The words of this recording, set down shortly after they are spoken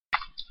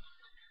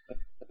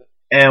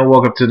And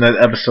welcome to another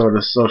episode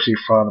of Socially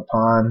Frowned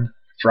Upon.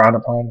 Frowned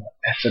Upon?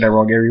 I said that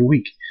wrong every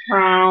week.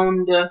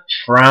 Frowned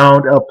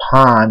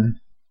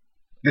Upon.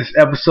 This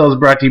episode is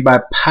brought to you by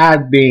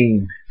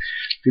Podbean.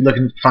 If you're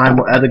looking to find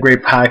more other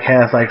great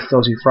podcasts like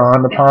Socially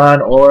Frowned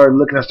Upon, or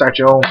looking to start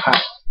your own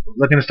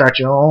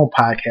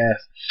podcast,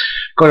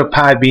 go to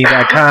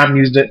podbean.com.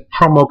 Use the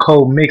promo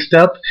code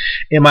MIXEDUP,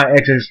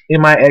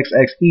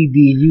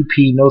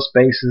 MIXXEDUP, no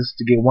spaces,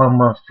 to get 1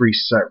 month free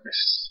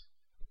service.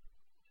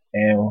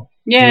 And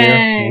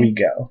here we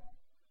go.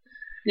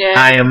 Yay.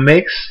 I am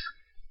Mix.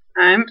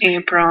 I'm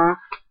April.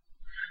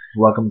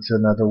 Welcome to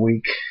another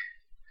week.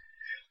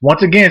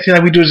 Once again, it seems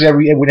like we do this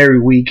every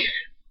week.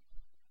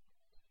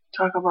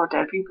 Talk about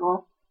dead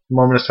people.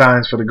 Moment of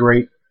silence for the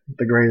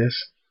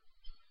greatest.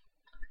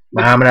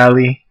 Muhammad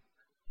Ali.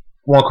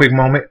 One quick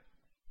moment.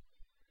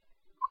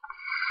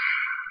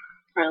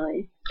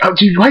 Really? Oh,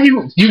 dude, why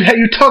you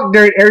talk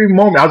during every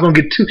moment? I was gonna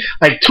get 2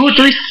 or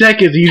 3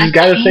 seconds. You just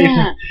gotta say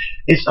something.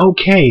 It's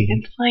okay.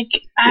 It's like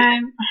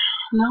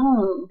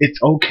no.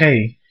 It's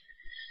okay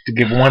to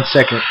give 1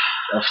 second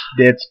of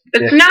dead.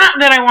 It's not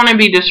that I want to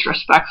be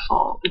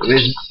disrespectful.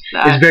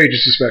 It's very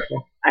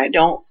disrespectful. I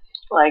don't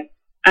like.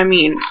 I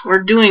mean,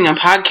 we're doing a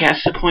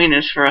podcast. The point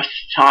is for us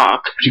to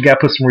talk. But you gotta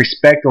put some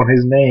respect on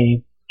his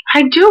name.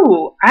 I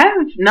do. I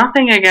have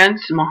nothing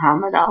against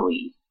Muhammad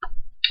Ali.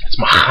 It's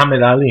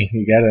Muhammad Ali.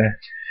 You gotta.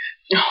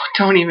 Oh,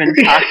 don't even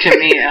talk to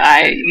me.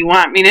 You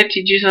want me to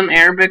teach you some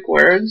Arabic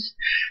words?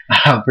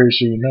 I'm pretty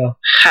sure you know.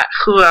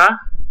 Hakhua.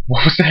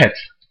 What was that?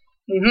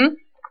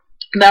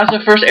 That was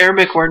the first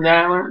Arabic word that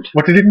I learned.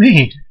 What did it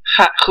mean?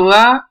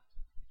 Hakhua.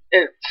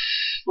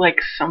 It's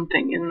like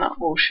something in the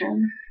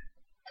ocean.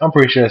 I'm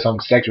pretty sure it's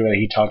something sexual that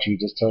he taught you.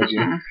 He just told you.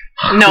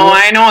 No,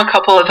 I know a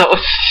couple of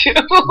those too.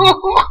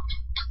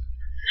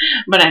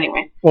 But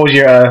anyway. What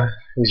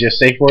was your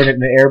safe word in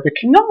the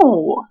Arabic?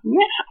 No.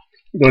 Yeah.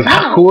 Was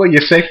Hakhua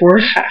your safe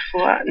word?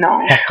 Hakhua,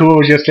 no. Hakhua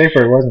was your safe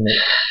word, wasn't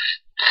it?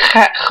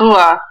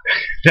 Hakhua.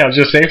 That was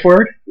your safe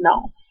word?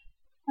 No.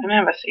 I don't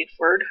have a safe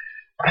word.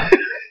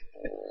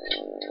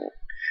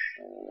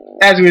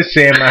 As we were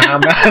saying,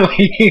 Muhammad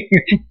Ali.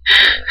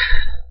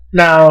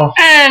 Now.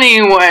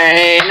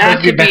 Anyway,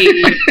 not to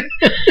be.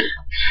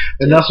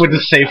 Enough with the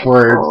safe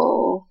words.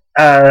 Oh.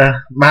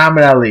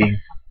 Muhammad Ali.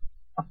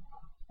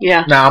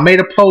 Yeah. Now, I made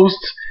a post.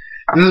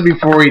 This is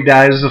before he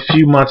died. This was a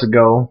few months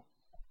ago.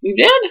 You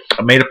did?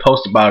 I made a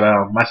post about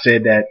I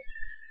said that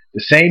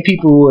the same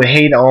people who would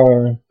hate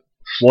on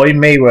Floyd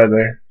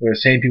Mayweather were the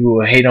same people who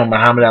would hate on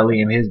Muhammad Ali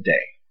in his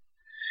day.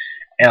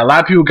 And a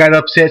lot of people got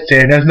upset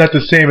saying that's not the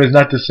same. It's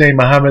not the same.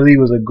 Muhammad Ali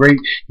was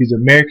he's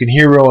an American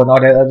hero and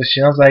all that other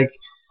shit. I was like,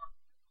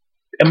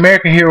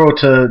 American hero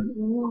to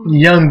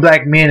young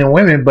black men and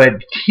women,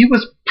 but he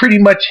was pretty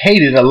much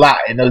hated a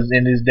lot in his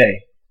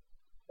day,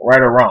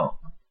 right or wrong.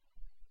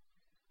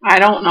 I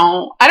don't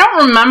know. I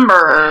don't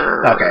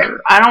remember. Okay.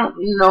 I don't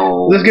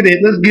know. Let's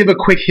give a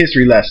quick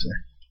history lesson.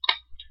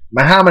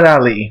 Muhammad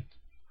Ali.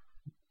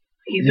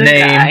 He's a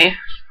guy.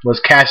 Was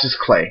Cassius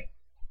Clay.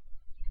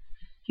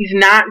 He's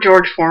not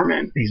George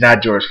Foreman. He's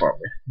not George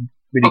Foreman.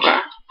 Okay.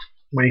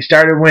 When he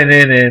started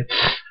winning,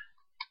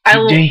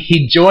 and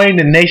he joined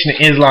the Nation of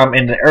Islam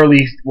in the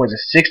early, was it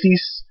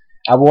 60s?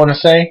 I want to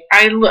say.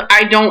 I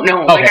don't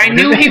know. Okay. Like I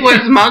knew he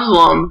was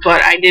Muslim,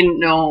 but I didn't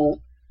know.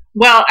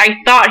 Well, I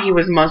thought he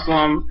was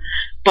Muslim,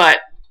 but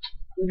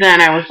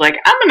then I was like,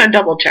 I'm gonna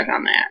double check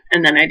on that,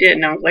 and then I did,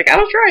 and I was like, I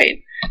was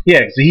right. Yeah,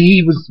 so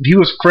he was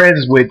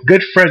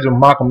good friends with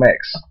Malcolm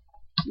X.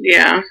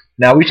 Yeah.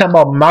 Now we talking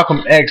about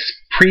Malcolm X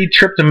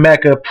pre-trip to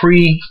Mecca,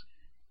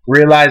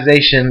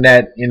 pre-realization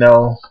that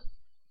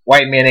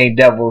white men ain't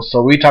devils.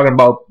 So we talking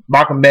about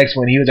Malcolm X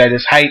when he was at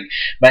his height,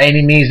 by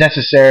any means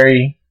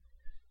necessary,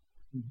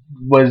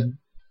 was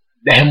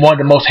one of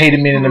the most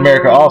hated men in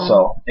America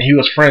also, and he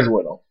was friends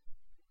with him.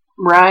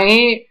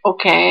 Right.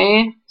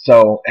 Okay.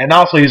 So, and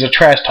also he's a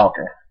trash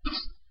talker.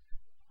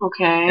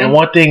 Okay. And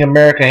one thing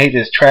America hates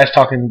is trash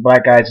talking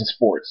black guys in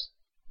sports.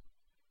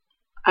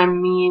 I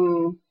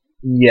mean.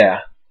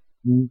 Yeah.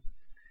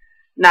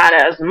 Not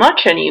as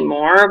much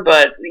anymore,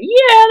 but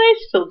yeah, they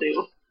still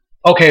do.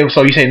 Okay,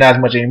 so you say not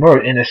as much anymore.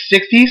 In the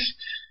 60s?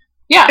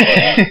 Yeah.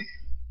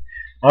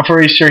 I'm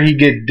pretty sure he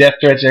get death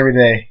threats every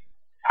day.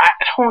 I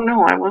don't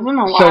know. I wasn't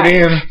alive. So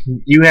then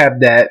you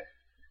have that.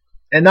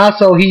 And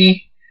also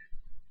he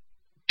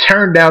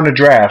turned down the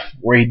draft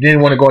where he didn't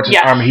want to go into the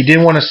army. He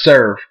didn't want to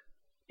serve.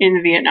 In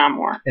the Vietnam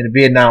War. In the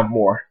Vietnam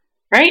War.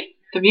 Right?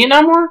 The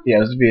Vietnam War? Yeah, it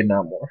was the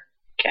Vietnam War.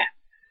 Okay.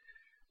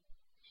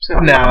 So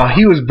now,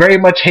 he was very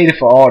much hated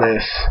for all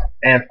this.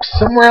 And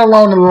somewhere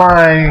along the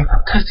line...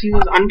 Because he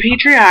was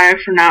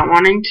unpatriotic for not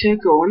wanting to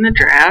go in the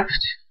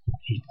draft.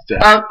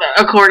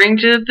 According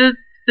to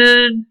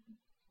the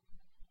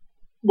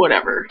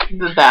whatever.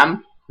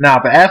 Them. Now,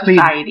 if an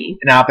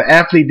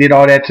athlete did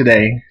all that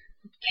today,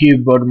 he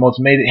would be the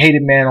most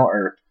hated man on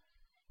earth.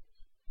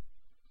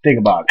 Think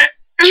about it.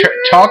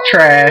 Talk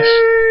trash,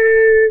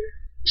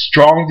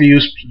 strong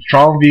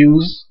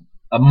views,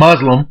 a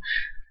Muslim,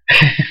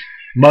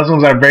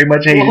 Muslims are very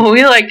much hated. Well,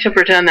 we like to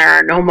pretend there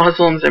are no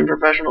Muslims in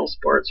professional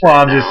sports. Well,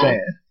 right I'm just now.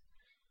 saying.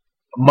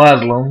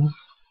 Muslim.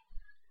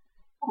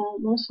 Well,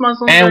 most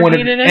Muslims are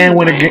hated and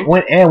anyway.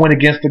 went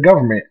against the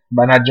government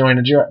by not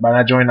joining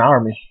the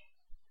army.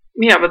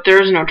 Yeah, but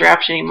there is no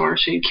draft anymore,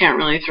 so you can't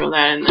really throw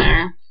that in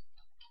there.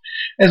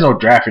 There's no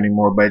draft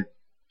anymore, but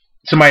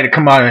somebody to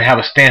come out and have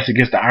a stance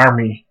against the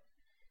army.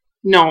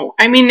 No,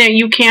 I mean that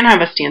you can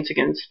have a stance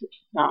against.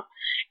 No,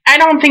 I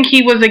don't think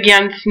he was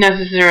against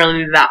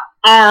necessarily the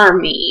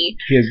army.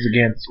 He was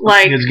against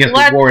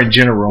the war in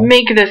general.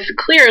 Make this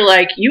clear: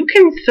 like you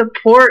can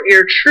support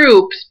your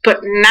troops, but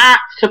not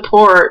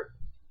support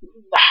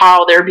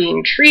how they're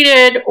being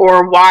treated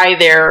or why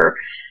they're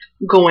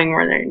going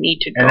where they need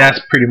to go. And that's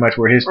pretty much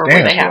where his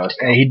stance was,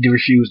 and he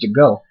refused to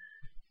go.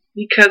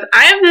 Because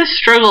I have this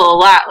struggle a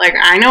lot. Like,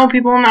 I know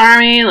people in the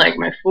army. Like,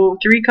 my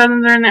 3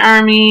 cousins are in the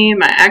army.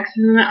 My ex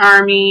is in the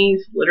army.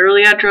 He's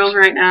literally at drills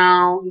right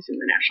now. He's in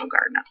the National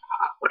Guard now.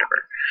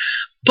 Whatever.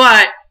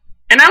 But,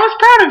 and I was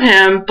proud of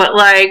him, but,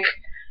 like,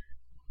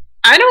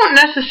 I don't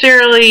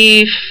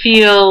necessarily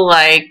feel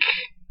like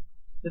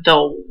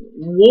the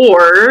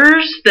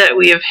wars that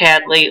we have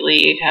had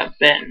lately have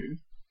been,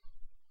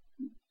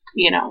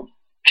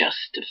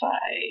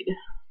 justified.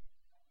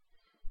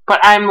 But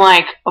I'm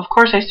like, of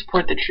course I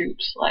support the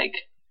troops. Like,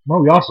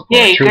 well, we all support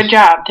the troops. Good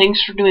job.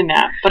 Thanks for doing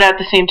that. But at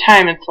the same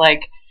time, it's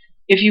like,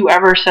 if you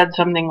ever said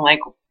something like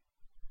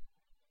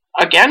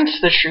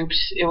against the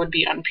troops, it would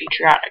be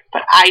unpatriotic.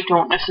 But I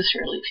don't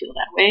necessarily feel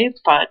that way.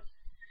 But,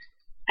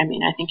 I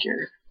mean, I think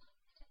you're,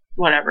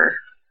 whatever.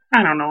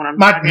 I don't know what I'm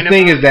talking about. The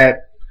thing is that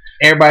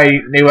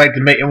everybody, they like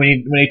to make,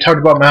 when they talked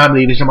about Muhammad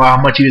Ali, they talk about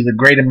how much he was a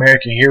great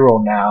American hero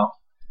now.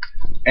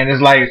 And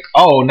it's like,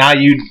 oh, now.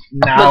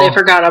 But they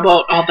forgot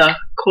about all the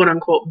quote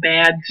unquote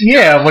bad stuff.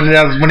 Yeah, when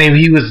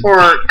he was,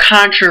 or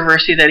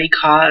controversy that he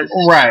caused.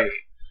 Right.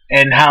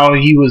 And how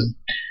he was,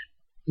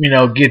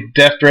 get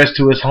death threats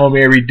to his home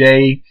every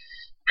day.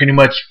 Pretty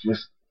much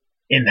was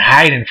in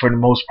hiding for the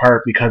most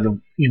part because of,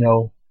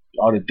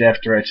 all the death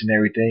threats and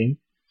everything.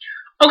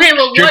 Okay,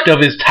 well, stripped of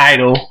his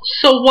title.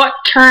 So what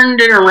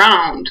turned it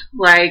around?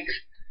 Like,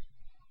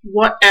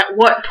 at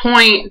what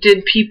point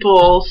did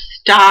people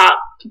stop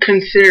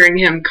considering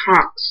him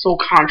so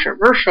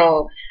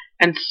controversial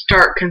and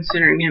start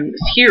considering him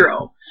this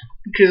hero?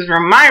 Because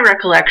from my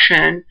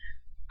recollection,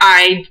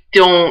 I've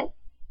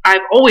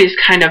always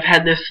kind of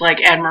had this like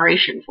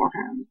admiration for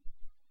him,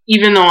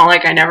 even though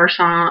like I never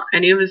saw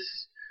any of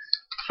his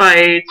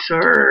fights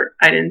or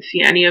I didn't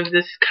see any of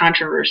this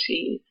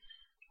controversy.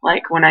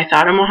 Like when I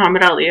thought of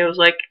Muhammad Ali, I was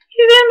like,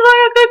 he seems like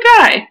a good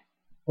guy.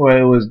 Well,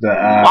 it was the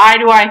why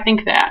do I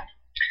think that?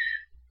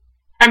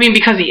 I mean,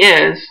 because he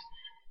is,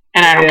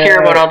 and I don't care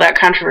about all that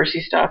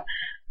controversy stuff.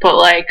 But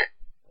like,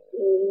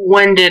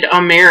 when did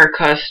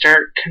America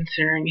start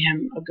considering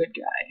him a good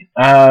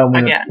guy?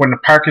 When the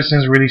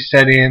Parkinson's really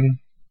set in.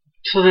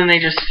 So then they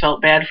just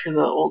felt bad for the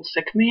old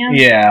sick man?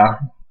 Yeah.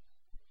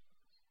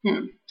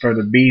 For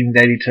the beating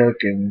that he took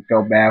and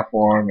felt bad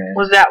for him. And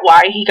was that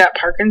why he got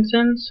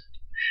Parkinson's?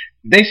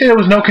 They said there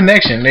was no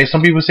connection.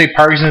 Some people say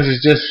Parkinson's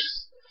is just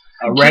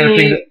a random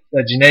thing,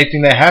 a genetic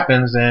thing that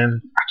happens.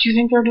 And do you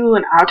think they're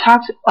doing an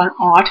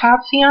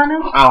autopsy on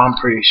him? Oh, I'm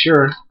pretty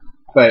sure.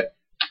 But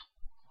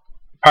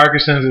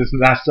Parkinson's is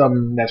not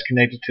something that's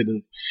connected to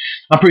the...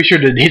 I'm pretty sure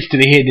the hits to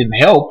the head didn't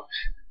help.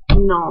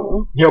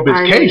 No. Help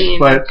his case,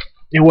 but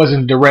it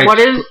wasn't direct. What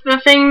is the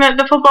thing that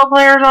the football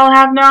players all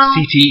have now?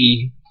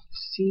 CTE.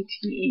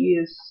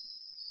 CTE is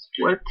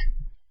what?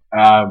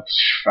 I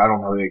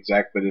don't know the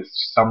exact, but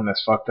it's something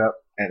that's fucked up,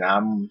 and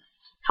I'm...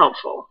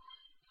 helpful.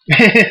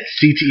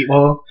 CTE.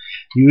 Well,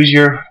 use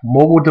your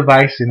mobile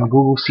device and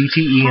Google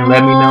CTE and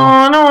let me know.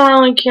 I don't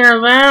really care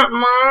that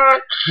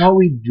much. Well,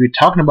 we're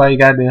talking about it. You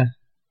got to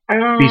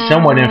be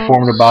somewhat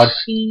informed about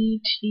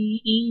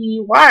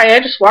CTE. Why? I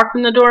just walked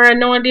in the door. I had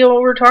no idea what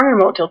we were talking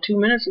about till 2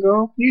 minutes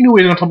ago. You knew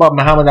we were going to talk about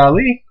Muhammad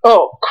Ali.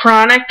 Oh,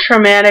 chronic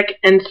traumatic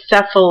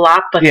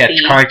encephalopathy. Yeah,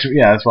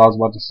 that's what I was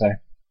about to say.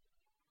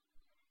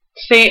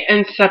 Say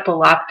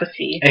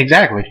encephalopathy.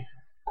 Exactly.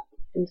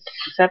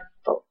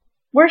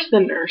 Where's the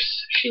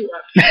nurse? She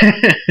left.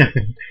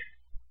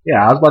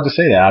 Yeah, I was about to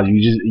say that.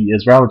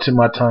 It's right on the tip of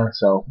my tongue,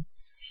 so.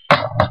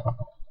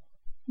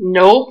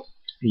 Nope.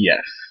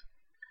 Yes.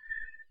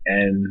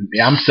 And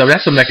that's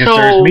something that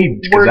concerns me.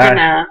 We're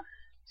gonna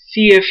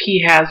see if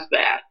he has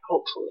that,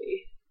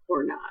 hopefully,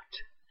 or not.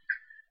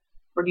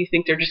 Or do you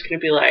think they're just gonna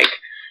be like,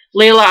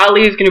 Layla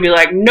Ali is gonna be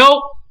like,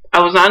 nope,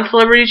 I was on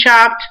Celebrity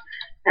Chopped,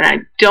 and I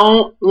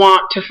don't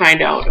want to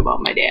find out about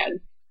my dad.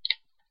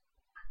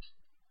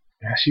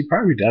 Yeah, she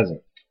probably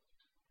doesn't.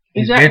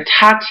 Is that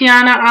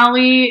Tatiana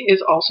Ali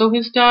is also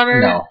his daughter?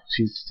 No,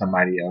 she's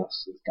somebody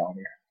else's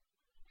daughter.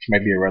 She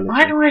might be a relative.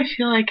 Why do I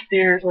feel like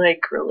they're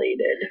like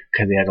related?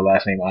 Because they have the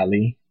last name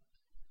Ali.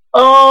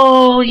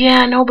 Oh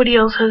yeah, nobody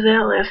else has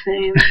that last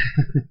name.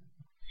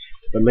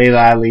 But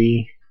Layla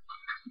Ali,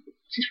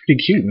 she's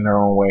pretty cute in her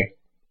own way.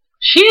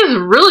 She is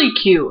really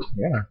cute.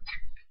 Yeah.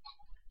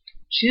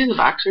 She's a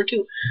boxer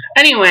too.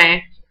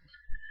 Anyway,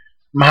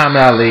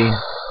 Muhammad Ali.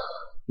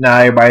 now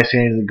everybody's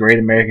saying he's a great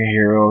American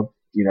hero,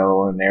 you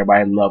know, and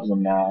everybody loves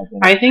him now.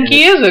 And, I think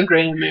he is a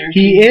great American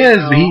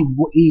hero.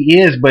 hero. He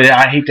is, but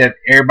I hate that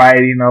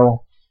everybody, you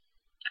know,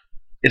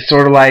 it's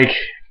sort of like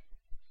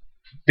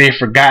they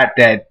forgot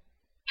that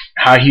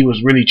how he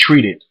was really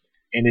treated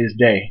in his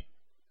day.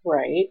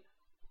 Right.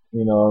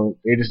 You know,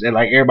 they just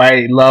like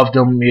everybody loved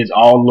him. It's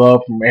all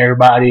love from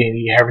everybody, and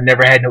he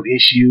never had no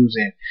issues.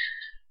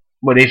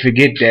 But they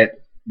forget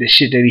that the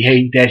shit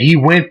that he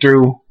went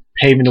through,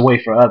 paving the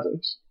way for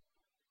others.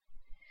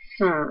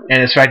 And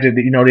it's the fact that,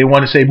 you know, they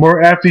want to say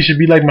more athletes should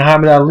be like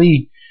Muhammad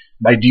Ali.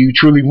 Like, do you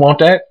truly want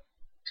that?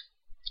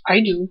 I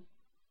do.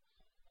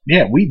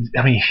 Yeah,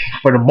 I mean,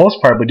 for the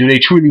most part, but do they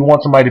truly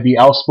want somebody to be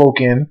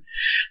outspoken,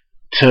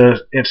 to,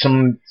 if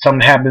something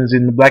happens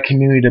in the black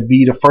community, to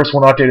be the first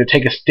one out there to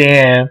take a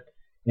stand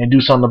and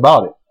do something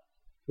about it?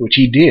 Which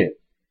he did.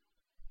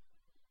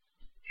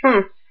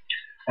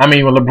 I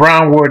mean, when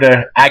LeBron wore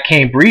the I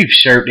Can't Breathe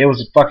shirt, it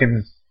was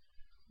the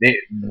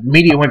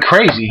media went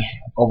crazy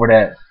over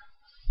that.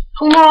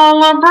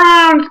 Well,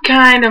 LeBron's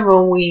kind of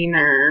a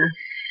wiener.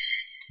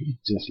 He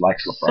just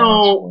likes LeBron's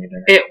so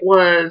wiener. It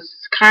was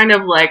kind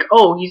of like,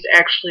 oh, he's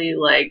actually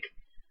like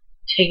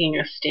taking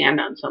a stand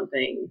on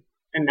something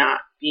and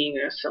not being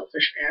a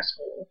selfish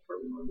asshole for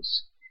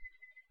once.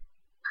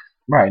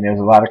 Right, and there's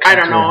a lot of I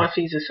don't know if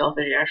he's a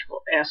selfish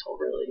asshole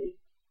really,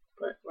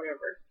 but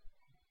whatever.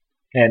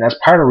 Yeah, and that's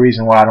part of the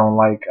reason why I don't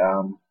like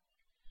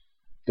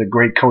the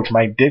great coach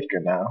Mike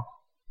Ditka now.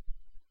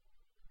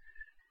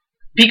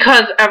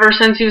 Because ever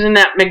since he was in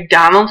that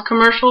McDonald's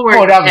commercial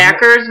wearing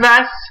Packers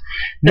vest,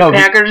 the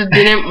Packers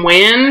didn't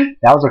win.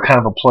 That was a kind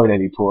of a ploy that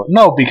he pulled.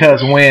 No,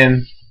 because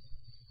when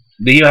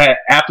you had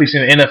athletes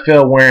in the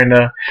NFL wearing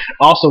the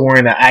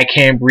I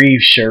Can't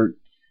Breathe shirt,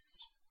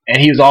 and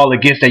he was all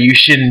against that. You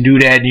shouldn't do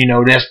that. You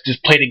know, that's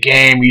just play the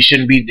game. You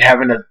shouldn't be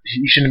having a.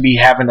 You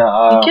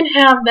can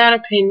have that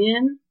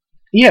opinion.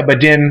 Yeah, but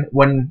then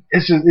when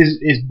it's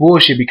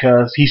bullshit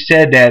because he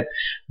said that,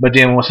 but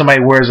then when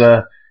somebody wears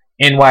a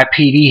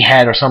NYPD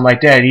hat or something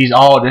like that,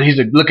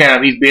 look at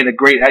him, he's being a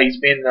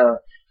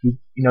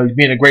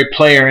great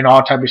player and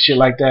all type of shit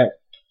like that.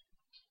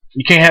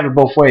 You can't have it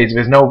both ways.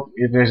 If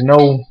there's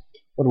no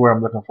what word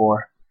I'm looking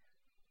for.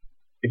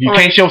 If you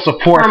can't show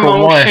support for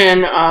one,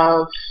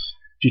 if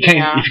you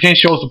can't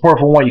show support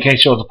for one, you can't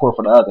show support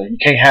for the other. You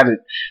can't have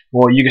it.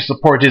 Well, you can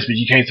support this, but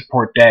you can't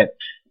support that.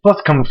 Plus,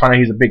 come to find out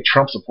he's a big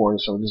Trump supporter,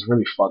 so it's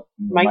really fucked.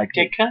 Mike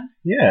Ditka?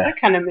 Yeah. That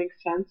kind of makes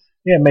sense.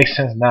 Yeah, it makes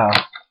sense now.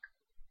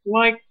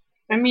 Like,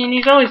 I mean,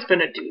 he's always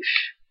been a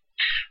douche.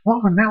 Well,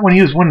 not when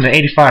he was winning the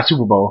 '85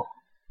 Super Bowl.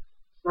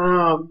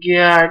 Oh,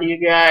 God, you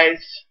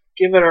guys.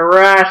 Give it a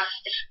rest.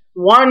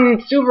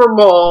 One Super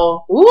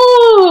Bowl.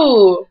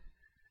 Woo!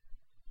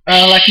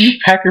 Like you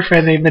Packer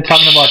fans ain't been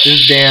talking about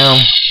this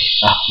damn...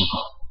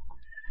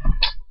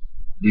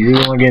 Do you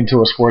really want to get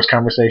into a sports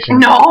conversation?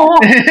 No!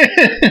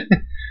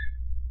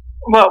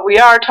 But we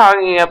are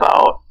talking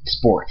about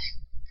sports.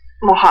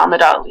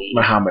 Muhammad Ali.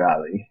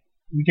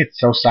 We get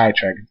so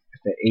sidetracked.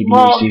 The ADHD.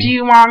 Well, do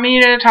you want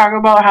me to talk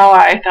about how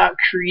I thought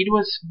Creed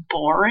was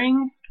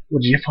boring?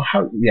 How'd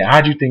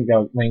you think that?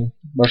 I mean,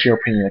 what's your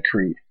opinion of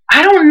Creed?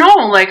 I don't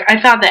know. Like,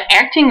 I thought the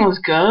acting was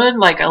good.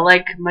 Like, I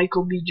like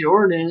Michael B.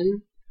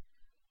 Jordan,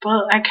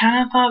 but I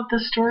kind of thought the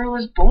story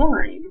was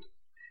boring.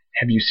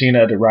 Have you seen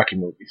other Rocky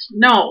movies?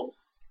 No.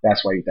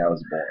 That's why you thought it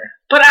was boring.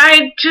 But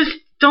I just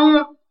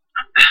don't.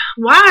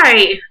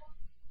 Why?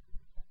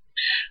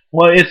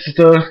 Well, it's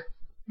the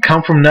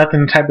come from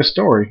nothing type of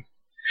story.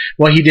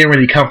 Well, he didn't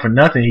really come from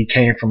nothing. He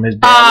came from his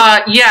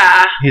dad.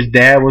 Yeah. His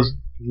dad was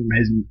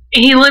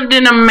He lived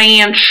in a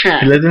mansion.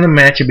 He lived in a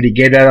mansion, but he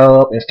gave that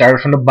all up and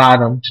started from the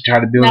bottom to try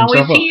to build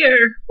himself up. Now he's here.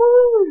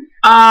 Woo.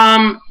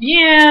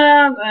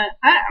 Yeah, but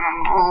I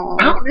don't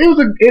know.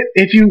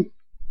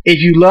 If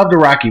you love the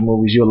Rocky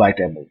movies, you'll like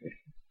that movie.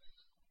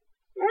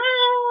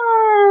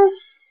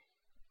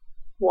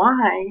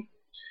 Why?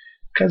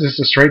 Because it's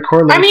a straight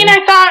correlation. I mean,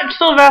 I thought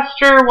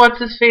Sylvester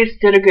What's-His-Face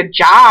did a good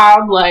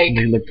job. Like,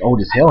 he looked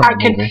old as hell in I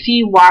could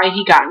see why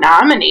he got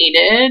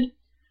nominated.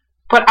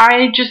 But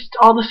I just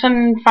all of a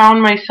sudden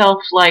found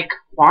myself, like,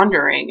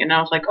 wandering. And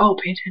I was like, oh,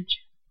 pay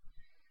attention.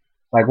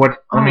 Like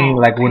what? I mean,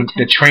 like when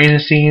the training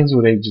scenes,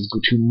 where they just go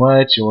too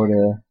much, or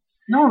the...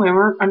 No, they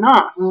weren't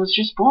enough. It was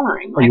just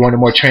boring. Like, you wanted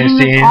more training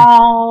scenes?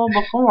 All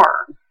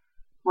before.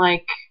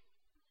 Like,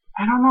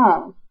 I don't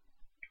know.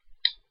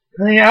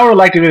 Yeah, I would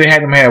like to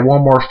have them have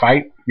one more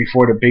fight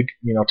before the big,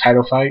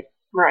 title fight.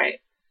 Right.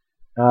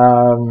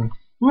 Well,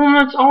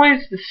 it's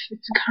always this.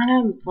 It's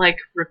kind of like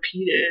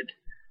repeated.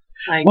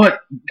 Like,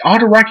 what? All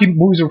the Rocky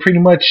movies are pretty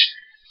much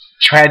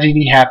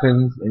tragedy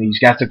happens and he's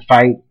got to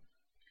fight.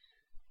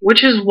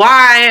 Which is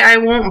why I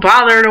won't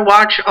bother to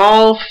watch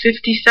all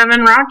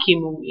 57 Rocky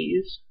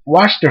movies.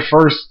 Watch the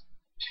first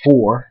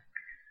 4.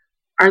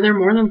 Are there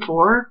more than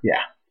 4?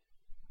 Yeah.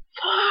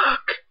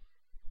 Fuck.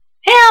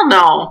 Hell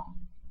no.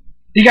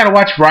 You gotta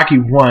watch Rocky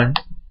 1.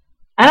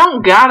 I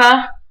don't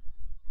gotta.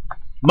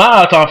 My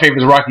all-time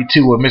favorite is Rocky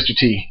 2 with Mr.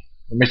 T.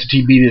 When Mr.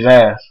 T beat his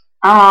ass.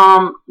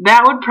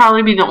 That would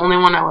probably be the only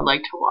one I would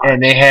like to watch.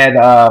 And they had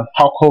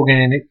Hulk Hogan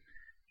in it.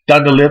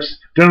 Thunder Lips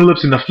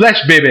in the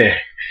flesh, baby.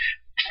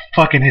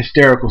 Fucking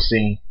hysterical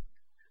scene.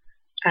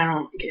 I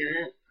don't get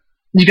it.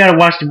 You gotta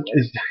watch them.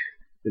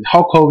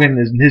 Hulk Hogan,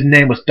 his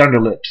name was Thunder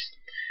Lips,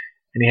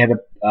 and he had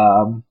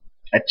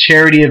a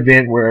charity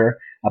event where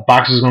a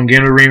boxer was gonna get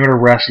in the ring with a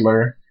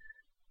wrestler.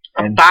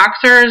 A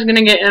boxer is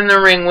gonna get in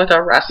the ring with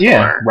a wrestler.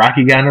 Yeah,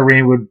 Rocky got in the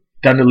ring with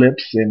Thunder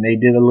Lips, and they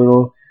did a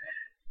little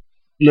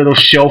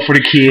show for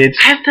the kids.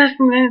 I have to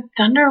admit,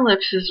 Thunder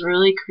Lips is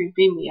really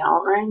creeping me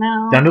out right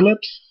now. Thunder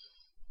Lips?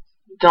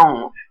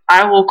 Don't.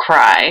 I will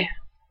cry.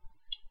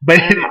 But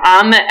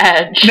I'm on the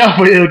edge. No,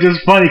 but it was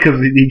just funny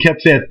because he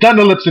kept saying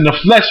Thunder Lips in the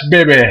flesh,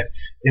 baby.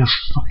 It was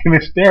fucking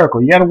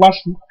hysterical. You gotta watch.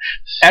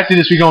 After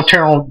this, we're gonna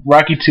turn on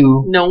Rocky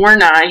 2. No, we're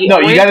not. You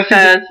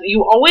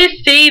always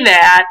say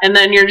that, and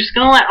then you're just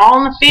gonna let All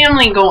in the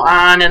Family go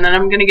on, and then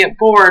I'm gonna get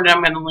bored and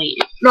I'm gonna leave.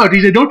 No,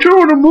 he said, don't turn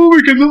on the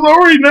movie because it's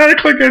already 9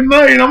 o'clock at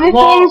night, and I'm gonna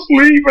fall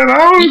asleep. And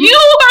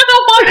you are the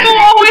one who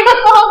always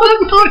falls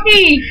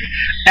asleep.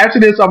 After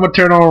this, I'm gonna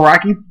turn on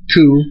Rocky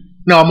 2.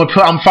 No,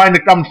 I'm finding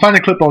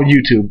a clip on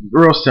YouTube.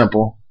 Real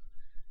simple.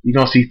 You're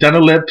gonna see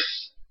Thunder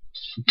Lips.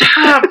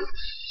 Stop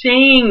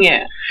saying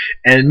it.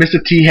 And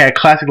Mr. T had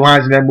classic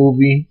lines in that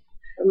movie.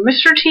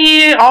 Mr.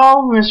 T,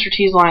 all Mr.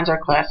 T's lines are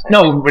classic.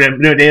 No,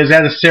 there was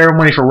at a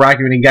ceremony for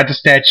Rocky when he got the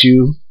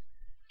statue.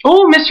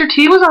 Oh, Mr.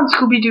 T was on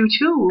Scooby-Doo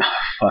too. Oh,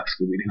 fuck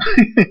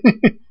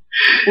Scooby-Doo.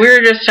 We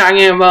were just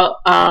talking about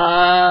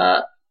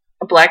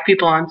black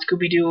people on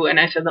Scooby-Doo, and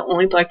I said the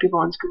only black people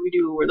on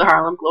Scooby-Doo were the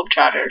Harlem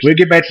Globetrotters. We'll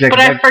get back to that.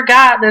 But I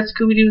forgot that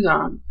Scooby-Doo's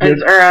on.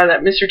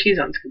 That Mr. T's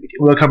on Scooby-Doo.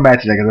 We'll come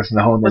back to that because that's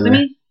the whole nother... Wasn't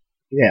he?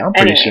 Yeah, I'm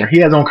pretty sure. He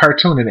has his own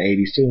cartoon in the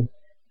 80s, too.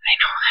 I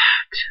know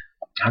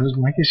that. I'm just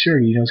making sure.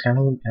 You know, it's kind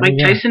of... Mike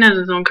Tyson has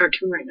his own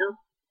cartoon right now.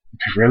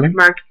 Really?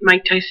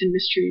 Mike Tyson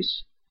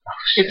Mysteries. Oh,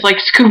 shit. It's like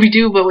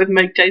Scooby-Doo, but with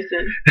Mike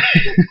Tyson.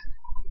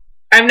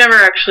 I've never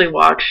actually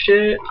watched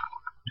it.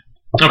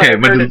 Okay,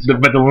 but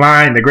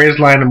the greatest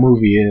line in the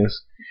movie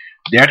is...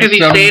 If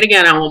you say it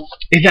again, I will...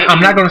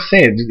 I'm not going to say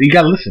it. You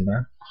got to listen,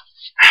 man.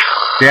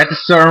 They're at the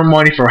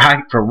ceremony for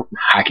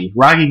hockey.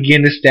 Rocky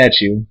getting the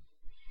statue.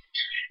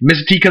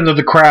 Mr. T comes up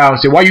the crowd and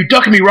said, "Why you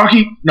ducking me,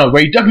 Rocky? No,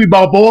 why you ducking me,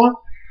 ball boy?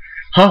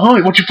 Huh?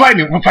 Won't you fight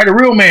me? Want to fight a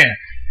real man?"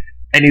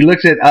 And he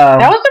looks at... that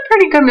was a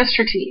pretty good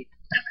Mr. T.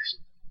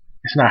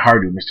 It's not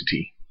hard to do, Mr.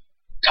 T.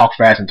 Talk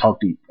fast and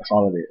talk deep. That's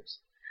all it is.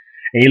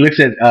 And he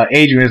looks at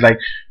Adrian and is like,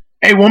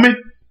 Hey, woman.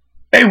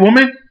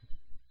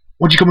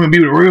 Won't you come and be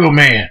with a real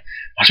man?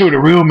 I'll show you what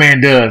a real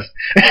man does."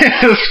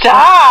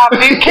 Stop!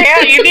 You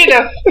can't. You need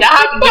to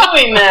stop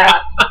doing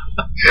that.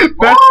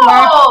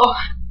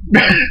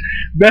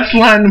 Best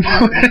line in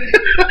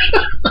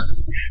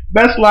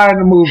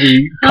the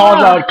movie.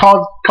 Calls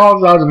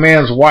out a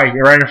man's wife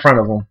right in front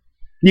of him.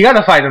 You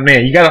gotta fight him,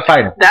 man. You gotta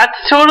fight him. That's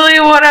totally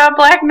what a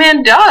black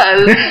man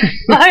does.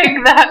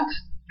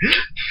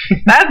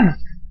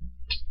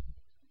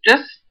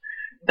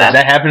 Does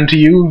that happen to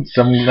you?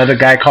 Some other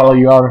guy calling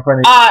you out in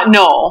front of you?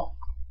 No.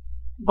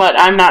 But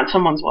I'm not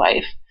someone's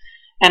wife,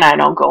 and I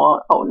don't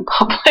go out in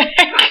public.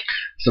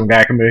 Some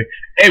guy come in,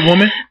 "Hey,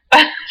 woman,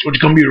 what you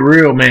gonna be the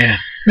real man?"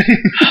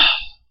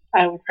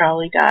 I would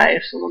probably die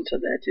if someone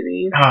said that to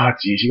me. Oh,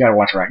 jeez, you gotta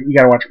watch Rocky. You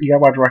gotta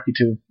watch Rocky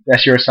 2.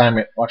 That's your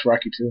assignment. Watch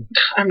Rocky 2.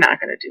 I'm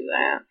not gonna do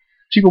that.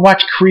 You can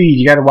watch Creed.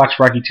 You gotta watch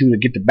Rocky 2 to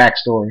get the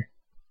backstory.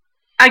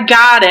 I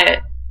got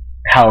it.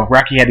 How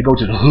Rocky had to go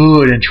to the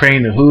hood and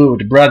train the hood with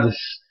the brothers.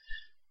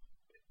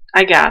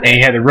 I got it. And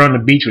he had to run the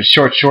beach with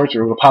short shorts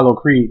or with Apollo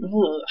Creed. Ugh.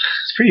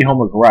 It's pretty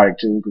homoerotic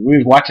too, because we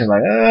was watching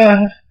like,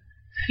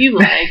 You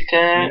liked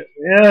it.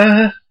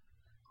 Yeah.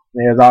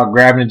 They was all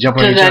grabbing and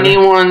jumping on each other. Does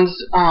anyone's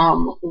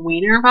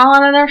wiener fall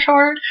out of their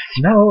shorts?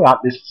 No,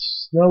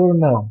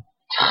 no.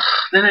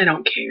 Then I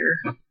don't care.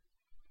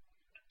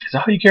 Is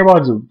that all you care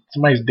about? Is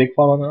somebody's dick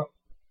falling out?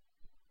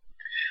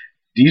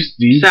 Is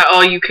that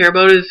all you care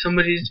about? Is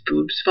somebody's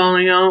boobs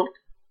falling out?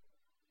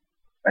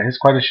 That is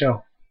quite a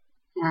show.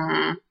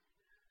 Mm-hmm.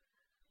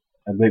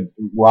 A big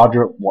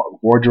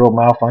wardrobe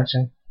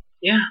malfunction.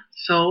 Yeah.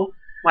 So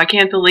why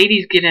can't the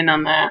ladies get in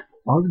on that?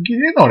 Well, get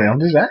in on it. I'm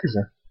just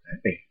asking.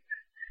 Hey,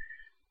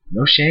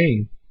 no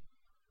shame.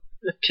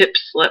 A tip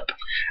slip.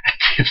 A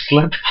tip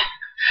slip.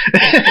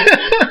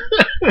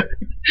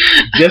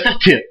 Just a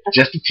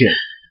tip.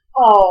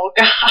 Oh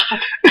God.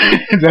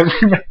 Let's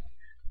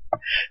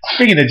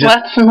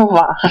move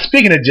on.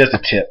 Speaking of just a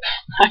tip.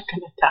 I'm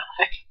gonna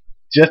die.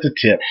 Just a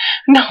tip.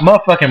 No.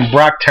 Motherfucking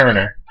Brock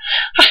Turner.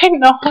 I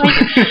know.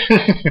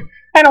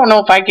 I don't know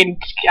if I can.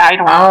 I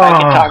don't know if I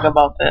can talk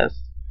about this.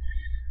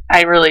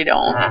 I really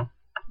don't.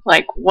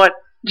 Like what?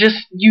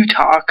 Just you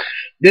talk.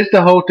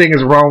 The whole thing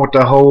is wrong with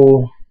the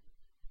whole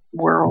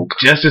world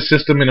justice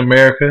system in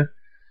America.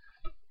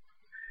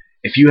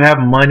 If you have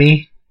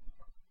money,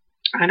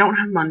 I don't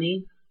have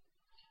money.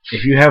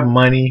 If you have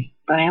money,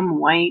 but I am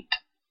white,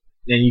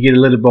 then you get a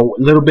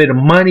little bit of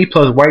money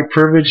plus white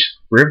privilege.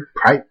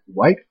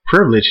 White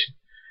privilege,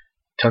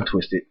 tongue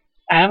twisted.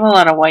 I have a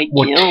lot of white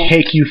will guilt.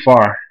 take you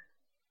far.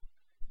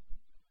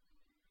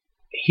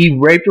 He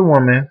raped a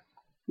woman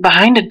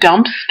behind a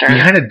dumpster.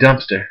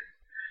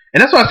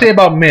 And that's what I say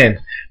about men.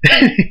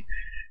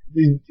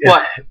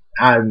 What?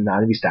 Let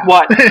me stop.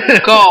 What?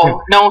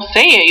 Go. No,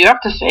 say it. You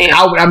have to say it.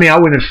 I mean, I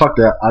wouldn't have fucked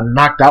a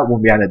knocked out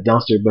one behind a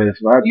dumpster, but if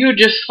you would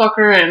just fuck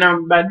her in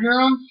a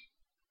bedroom?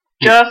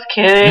 Just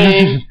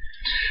kidding.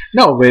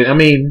 No, but I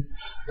mean,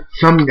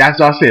 that's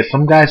what I said.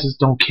 Some guys just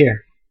don't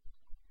care.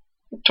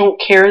 Don't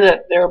care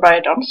that they're by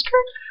a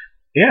dumpster?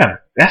 Yeah,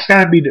 that's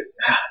gotta be the.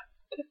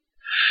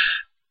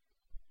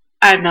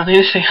 I have nothing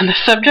to say on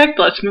this subject.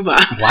 Let's move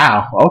on.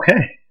 Wow.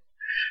 Okay.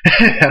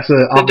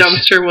 The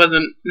dumpster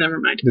wasn't. Never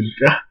mind.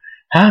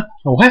 Huh?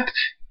 What?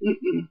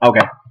 Mm-mm.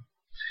 Okay.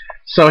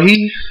 So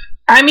he.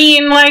 I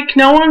mean, like,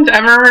 no one's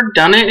ever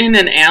done it in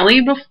an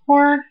alley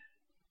before.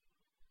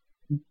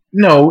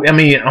 No, I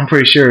mean, I'm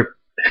pretty sure.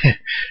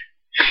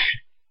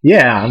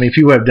 Yeah, I mean,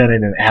 people have done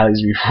it in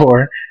alleys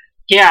before.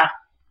 Yeah,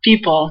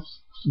 people.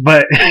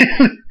 But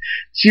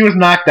she was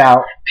knocked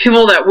out.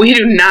 People that we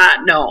do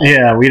not know.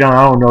 Yeah, I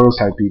don't know those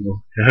type of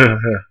people.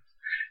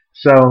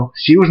 So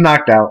she was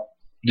knocked out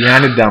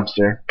behind the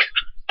dumpster.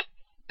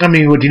 I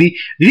mean, what, did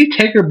he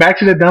take her back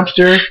to the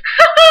dumpster?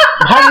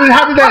 How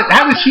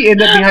did she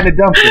end up behind the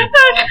dumpster?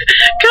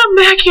 Come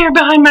back here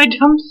behind my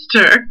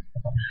dumpster.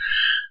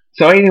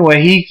 So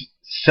anyway,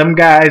 some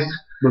guys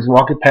was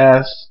walking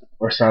past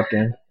or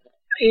something.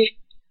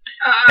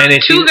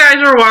 And two guys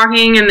were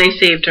walking and they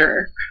saved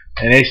her.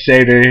 And they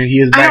saved her.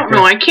 He was back I don't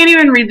know. I can't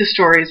even read the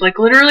stories. Like,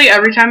 literally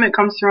every time it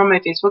comes through on my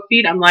Facebook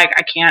feed, I'm like,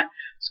 I can't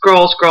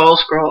scroll.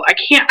 I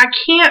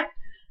can't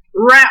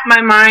wrap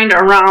my mind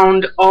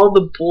around all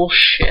the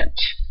bullshit.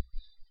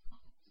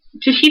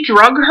 Did he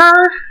drug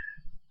her?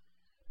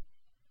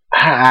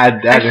 I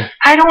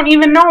don't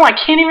even know. I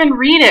can't even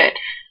read it.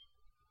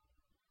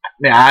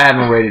 Yeah, I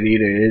haven't read it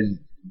either.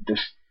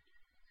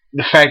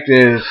 The fact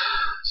is...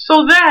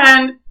 So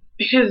then,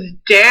 his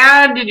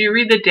dad... Did you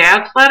read the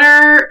dad's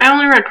letter? I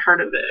only read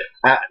part of it.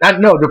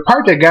 No, the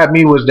part that got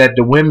me was that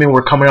the women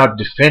were coming out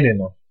defending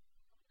him.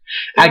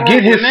 I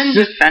get his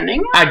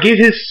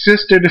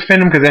sister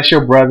defend him because that's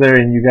your brother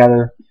and you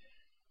gotta...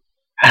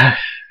 I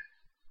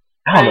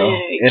don't know.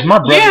 If my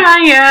brother...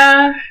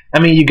 Yeah. I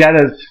mean, you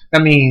gotta...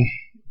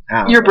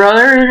 Your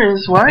brother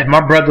is what? If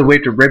my brother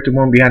raped a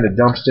woman behind the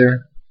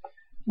dumpster...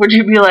 Would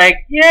you be like,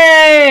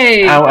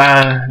 yay?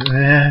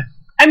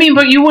 I mean,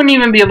 but you wouldn't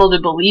even be able to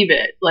believe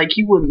it. Like,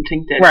 you wouldn't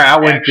think that. Right, I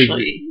wouldn't think.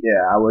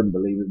 Yeah, I wouldn't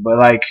believe it. But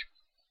like,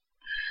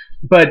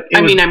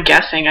 I'm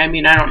guessing. I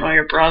mean, I don't know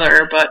your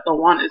brother, but the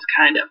one is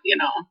kind of,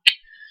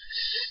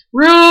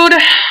 rude.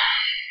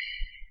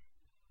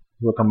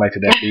 We'll come back to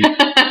that beat.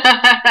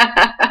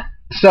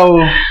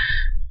 So,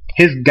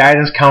 his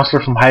guidance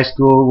counselor from high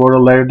school wrote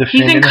a letter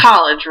defending him. He's in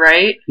college,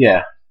 right?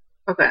 Yeah.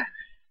 Okay.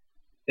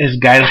 His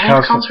guidance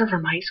counselor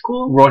from high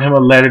school wrote him a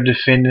letter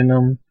defending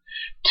him.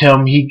 Tell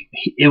him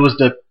it was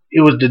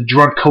the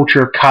drunk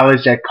culture of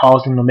college that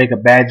caused him to make a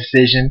bad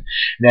decision,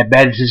 and that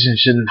bad decision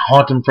shouldn't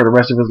haunt him for the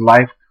rest of his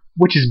life,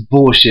 which is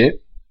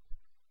bullshit.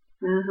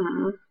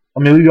 Mm-hmm. I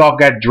mean, we all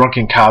got drunk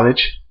in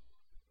college,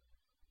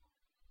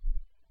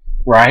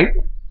 right?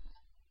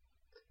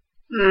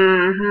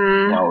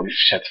 Mm-hmm. No,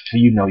 shut.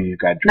 You know you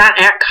got drunk. Not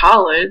at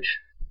college.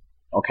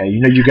 Okay,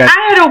 you got...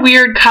 I had a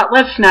weird cut.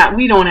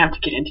 We don't have to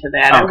get into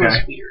that. Okay. It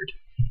was weird.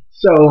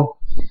 So,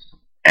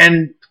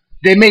 and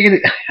they make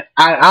it...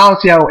 I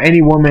don't see how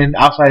any woman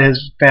outside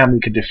his family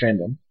could defend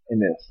him in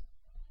this.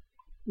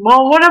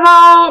 Well, what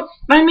about...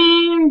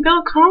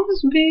 Bill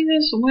Cosby,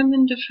 this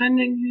women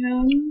defending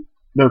him.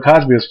 Bill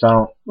Cosby was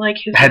found... Like,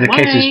 his had the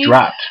wife, cases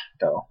dropped,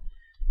 though.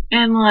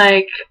 And,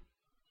 I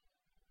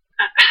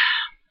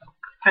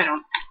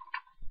don't...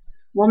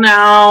 Well,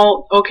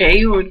 now, okay,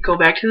 you would go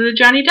back to the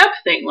Johnny Depp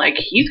thing. Like,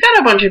 he's got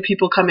a bunch of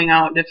people coming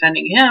out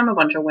defending him, a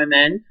bunch of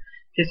women,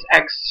 his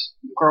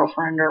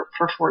ex-girlfriend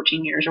for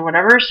 14 years or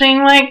whatever,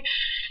 saying,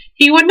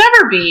 he would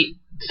never beat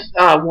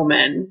a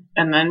woman.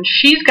 And then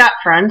she's got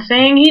friends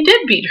saying he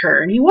did beat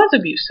her and he was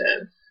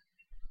abusive.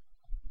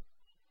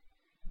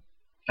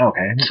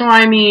 Okay. So,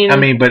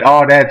 but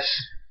all that's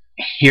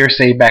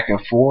hearsay back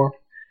and forth.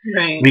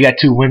 Right. We got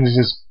two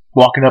witnesses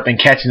walking up and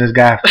catching this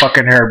guy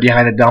fucking her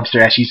behind a dumpster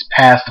as she's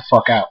passed the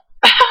fuck out.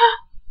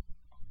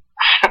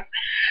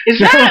 Is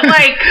that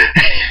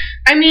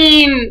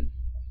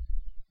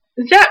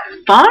is that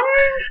fun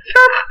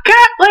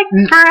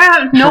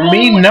for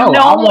me, no.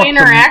 No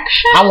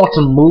interaction? I want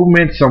some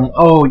movement,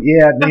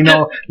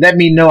 let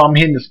me know I'm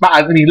hitting the spot.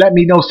 Let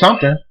me know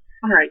something.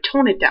 Alright,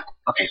 tone it down.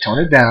 Okay, tone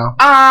it down.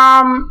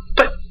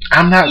 But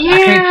I'm not,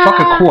 I can't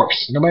fuck a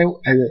corpse. Nobody.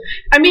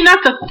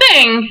 That's a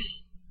thing.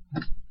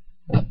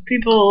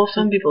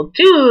 Some people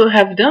do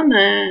have done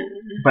that.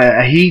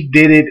 But he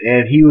did it,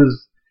 and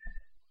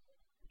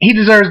he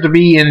deserves to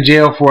be in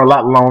jail for a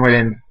lot longer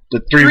than the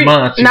 3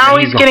 months. Now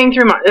he's getting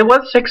 3 months. It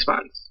was 6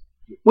 months.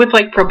 With,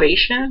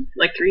 probation?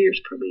 3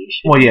 years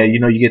probation. Well, yeah, you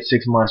get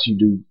 6 months, you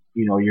do,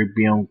 you're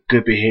being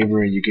good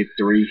behavior, and you get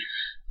 3.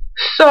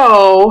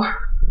 So...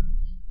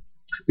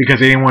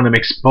 Because they didn't want to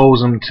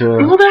expose him to...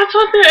 Well, that's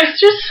what it's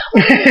just...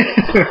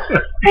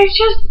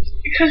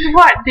 Because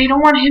what? They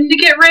don't want him to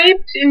get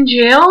raped in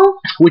jail?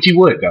 Which he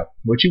would, though.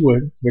 Which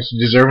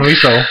deservedly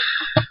so.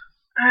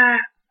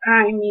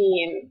 I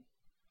mean...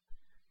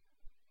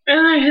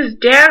 his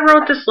dad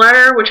wrote this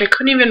letter, which I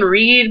couldn't even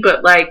read,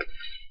 but, like,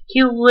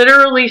 he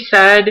literally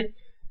said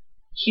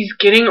he's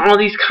getting all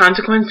these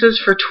consequences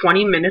for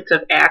 20 minutes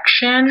of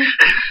action,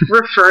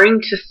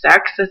 referring to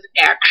sex as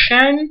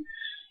action.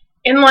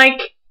 And,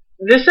 like,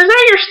 this is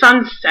at your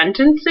son's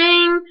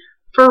sentencing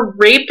for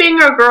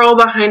raping a girl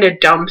behind a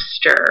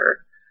dumpster.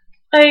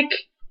 Like,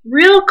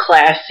 real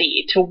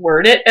classy to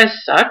word it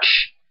as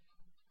such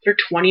for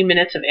 20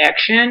 minutes of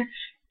action.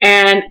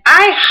 And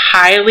I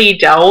highly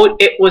doubt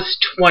it was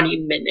 20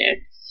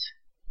 minutes.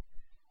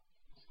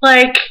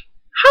 Like,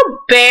 how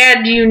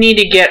bad do you need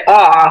to get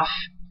off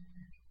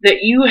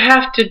that you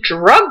have to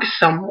drug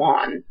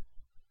someone?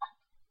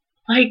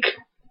 Like,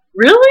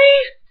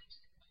 really?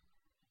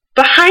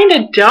 Behind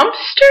a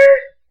dumpster?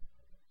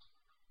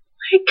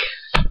 Like...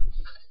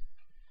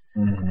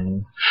 Mm-hmm.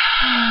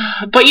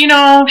 But,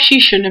 she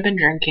shouldn't have been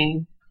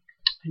drinking.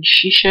 And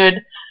she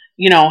should,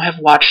 have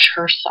watched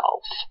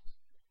herself.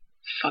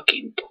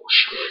 Fucking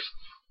bullshit.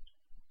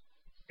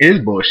 It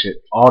is bullshit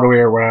all the way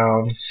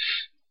around.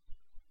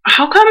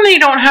 How come they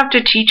don't have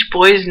to teach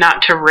boys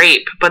not to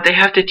rape, but they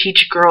have to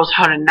teach girls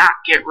how to not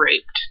get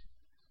raped?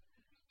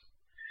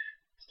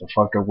 It's the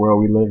fucked up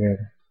world we live in.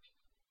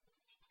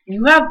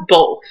 You have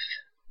both.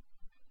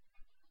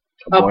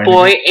 A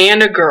boy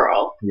and a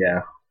girl.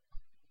 Yeah.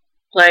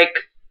 Like,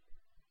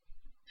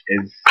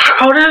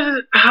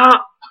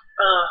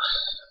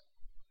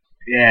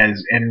 yeah,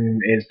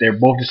 and they're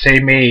both the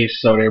same age,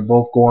 so they're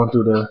both going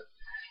through the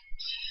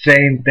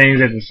same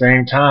things at the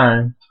same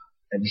time,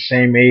 at the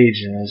same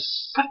age, and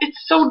but it's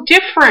so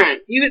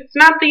different. It's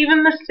not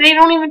even they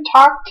don't even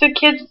talk to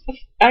kids.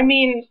 I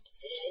mean,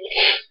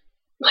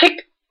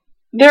 like,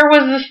 there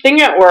was this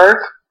thing at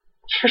work.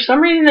 For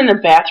some reason, in the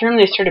bathroom,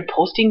 they started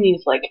posting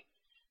these, like,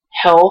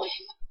 health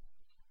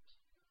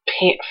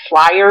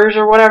flyers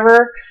or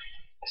whatever.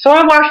 So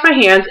I washed my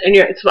hands, and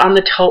it's on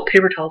the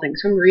paper towel thing.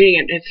 So I'm reading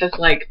it, and it says,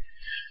 like,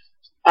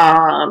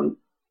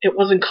 it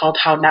wasn't called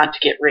How Not to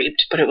Get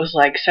Raped, but it was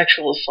like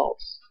sexual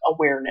assault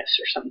awareness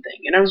or something.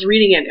 And I was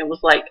reading it, and it was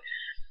like,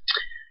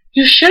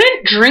 you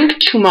shouldn't drink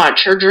too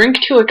much or drink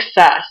to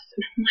excess.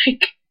 And I'm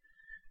like,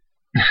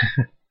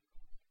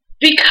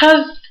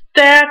 because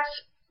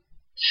that's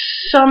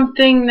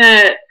something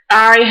that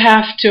I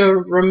have to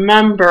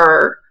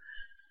remember.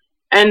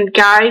 And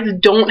guys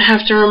don't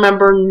have to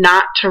remember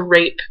not to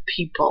rape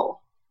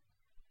people.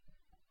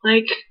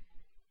 Like,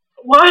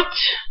 what?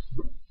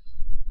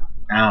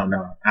 I don't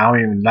know. I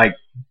don't even like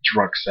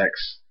drunk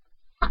sex.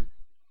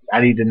 I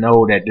need to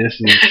know that this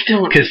is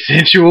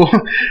consensual.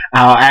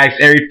 I'll ask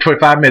every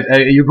 25 minutes, are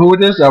you cool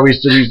with this? Do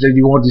you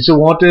still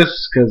want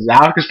this? Because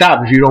I can stop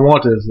if you don't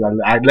want this.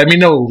 Let me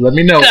know.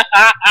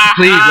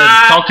 Please,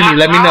 talk to me.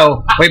 Let me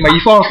know. Wait, man,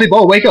 you falling asleep?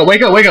 Oh, wake up.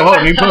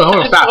 Hold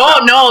on, stop. Oh,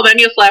 no, then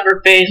you slap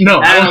her face.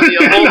 No. That'll be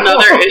a whole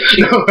other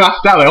issue. No, I'll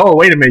stop. Like, oh,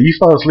 wait a minute, you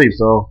fell asleep.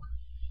 So,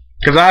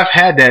 because I've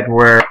had that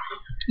where...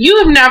 You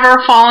have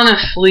never fallen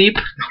asleep?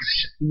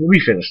 Let me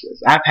finish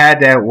this. I've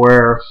had that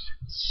where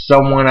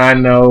someone I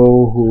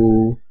know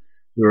who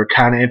we were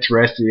kind of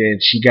interested in,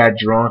 she got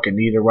drunk and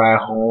needed a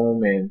ride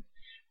home, and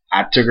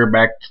I took her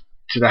back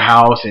to the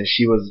house, and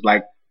she was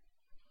like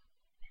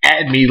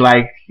at me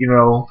like,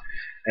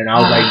 and I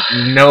was like,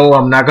 no,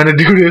 I'm not gonna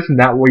do this.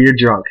 Not when you're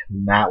drunk.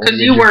 Because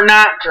you were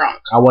not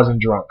drunk. I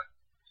wasn't drunk.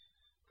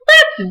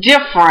 That's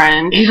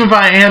different. Even if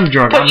I am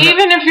drunk. But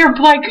even if you're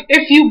like,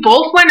 if you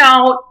both went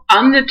out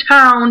on the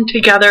town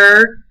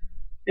together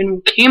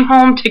and came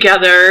home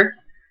together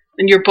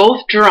and you're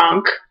both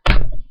drunk,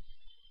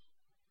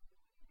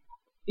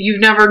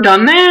 you've never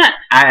done that?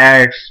 I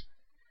asked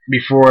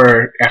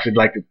before, after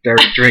like the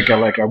third drink, I'm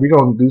like, are we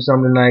going to do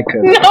something tonight?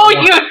 No,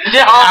 you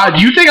don't.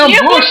 You think I'm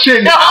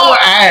bullshitting? I would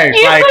ask.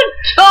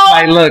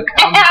 Don't look.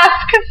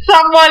 Ask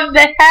someone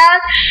that.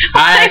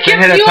 Like,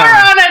 if you were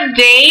on a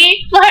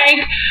date,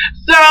 like,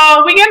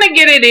 so we're going to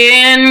get it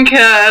in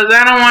because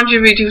I don't want you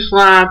to be too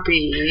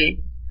sloppy.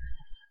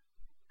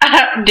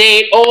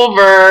 Date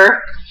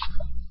over.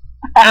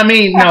 I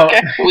mean, no.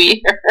 Weird.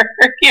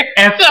 You're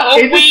so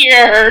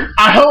weird.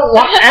 I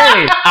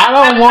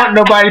don't want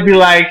nobody to be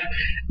like,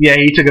 yeah,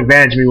 he took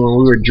advantage of me when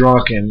we were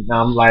drunk, and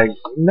I'm like,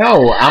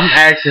 no, I'm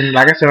asking,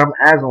 like I said, I'm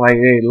asking, like,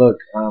 hey, look,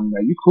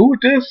 are you cool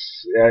with this?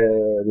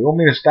 You want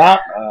me to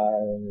stop?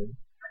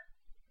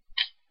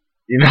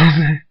 You know what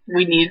I'm saying?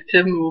 We need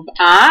to move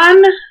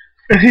on.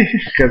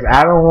 Because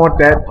I don't want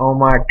that on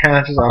my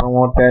conscience. I don't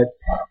want that.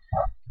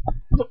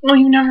 Well,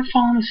 you've never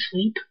fallen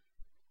asleep.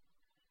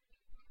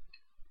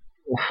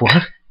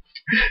 What?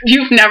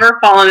 You've never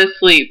fallen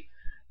asleep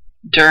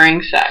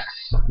during sex.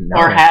 No.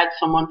 Or had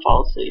someone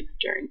fall asleep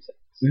during sex.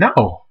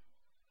 No.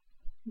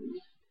 Do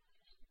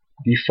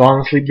you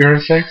fall asleep during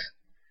sex?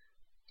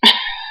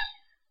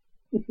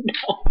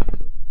 No.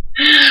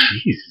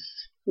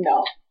 Jesus.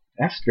 No.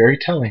 That's very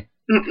telling.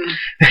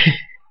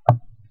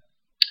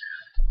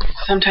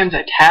 Sometimes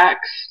I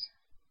text.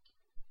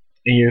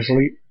 In your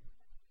sleep?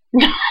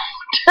 No,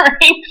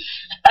 during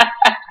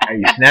Are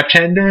you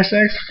Snapchatting during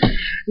sex?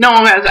 No,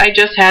 as I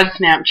just had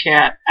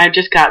Snapchat. I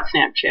just got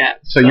Snapchat.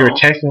 So you were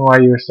texting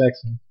while you were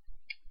sexing?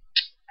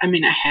 I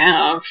mean, I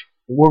have.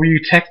 What were you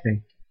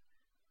texting?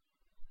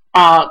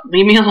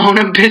 Leave me alone,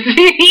 I'm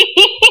busy.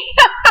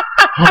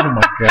 Oh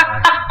my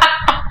god.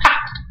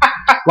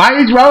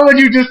 Why would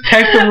you just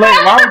text him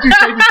late? Why would you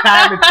take the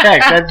time to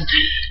text?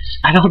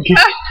 I don't get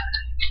it.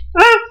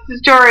 This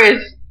story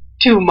is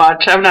too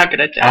much. I'm not going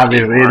to tell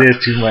you. Obviously, it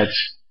is too much.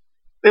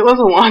 It was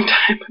a long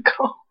time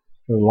ago.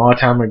 It was a long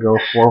time ago,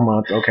 4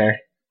 months, okay.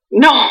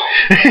 No.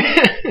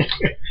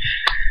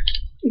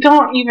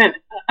 Don't even.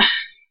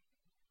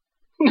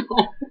 No.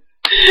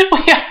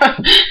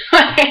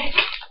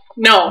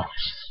 No.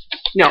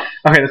 No.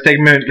 Okay, let's take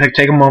a minute.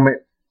 Take a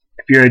moment.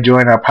 If you're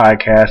enjoying our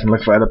podcast and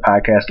look for other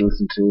podcasts to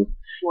listen to,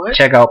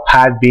 check out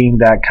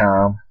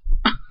podbean.com.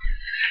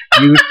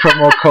 Use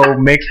promo code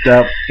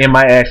MIXEDUP,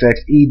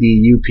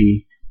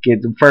 MIXXEDUP.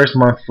 Get the first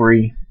month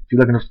free. If you're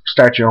looking to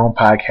start your own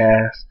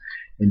podcast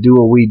and do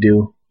what we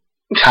do,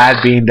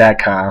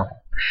 podbean.com.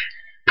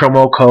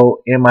 Promo code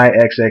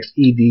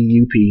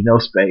MIXXEDUP, no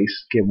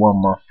space. Get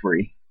 1 month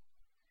free.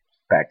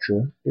 Back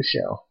to the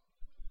show.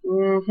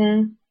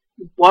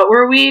 What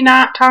were we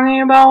not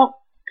talking about?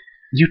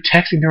 You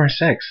texting during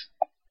sex.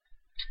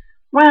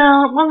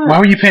 Well, it wasn't. Why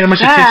were you paying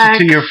much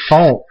attention to your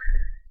phone?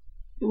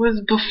 It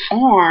was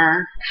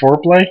before.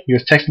 Foreplay? You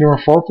was texting during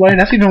foreplay?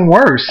 That's even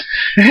worse.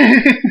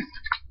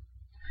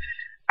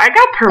 I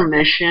got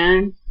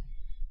permission.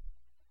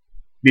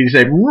 Did you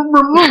say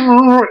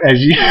as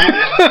you?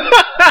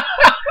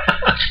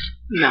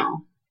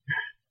 No.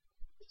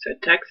 So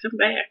text him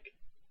back.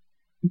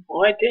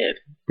 Oh, I did.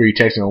 Were you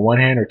texting with one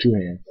hand or two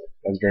hands?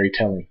 That's very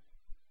telling.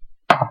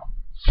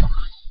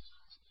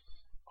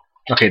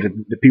 Okay,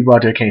 the people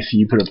out there can't see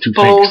you put up two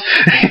fingers.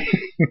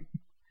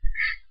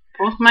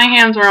 Both my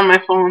hands are on my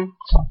phone.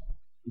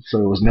 So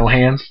it was no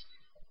hands?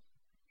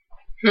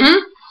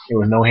 It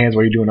was no hands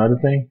while you doing another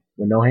thing?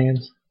 With no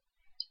hands?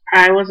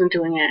 I wasn't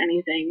doing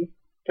anything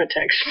but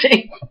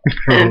texting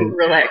and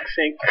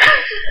relaxing.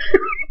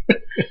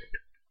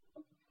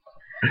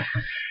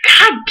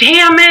 God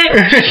damn it!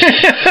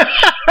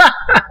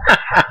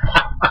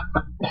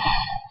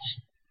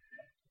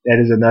 That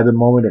is another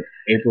moment of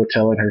April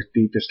telling her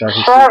thief to start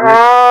her Shut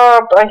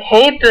up! I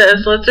hate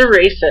this. Let's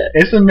erase it.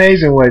 It's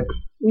amazing what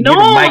you get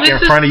the mic in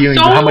front of you and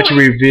how much you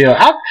reveal.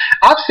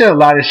 I've said a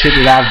lot of shit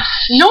that I've...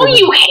 No,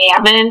 you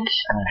haven't.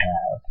 I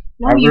have.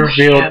 No, I've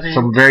revealed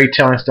some very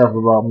telling stuff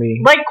about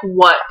me. Like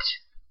what?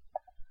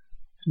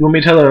 You want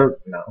me to tell her?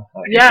 No.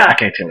 I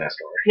can't tell that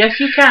story. Yes,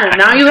 you can.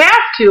 Now you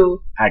have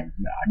to.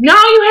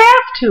 Now you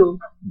have to.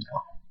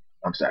 No.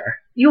 I'm sorry.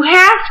 You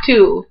have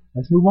to.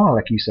 Let's move on,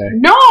 like you say.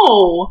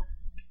 No.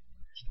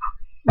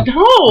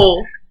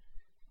 No.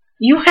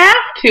 You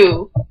have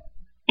to.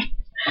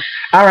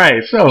 All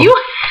right, so...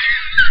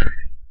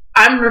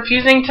 I'm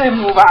refusing to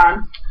move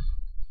on.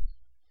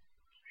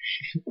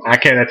 I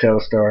cannot tell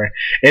a story.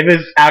 If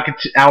it's,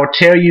 I will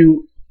tell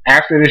you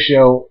after the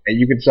show, and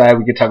you can decide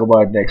we can talk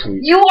about it next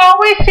week. You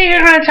always say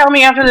you're going to tell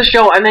me after the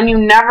show, and then you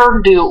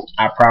never do.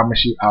 I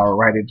promise you, I'll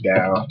write it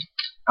down.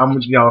 Okay,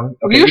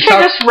 you should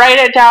just write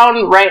it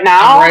down right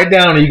now. I'll write it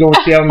down, and you're going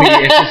to tell me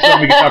if it's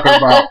something we can talk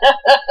about.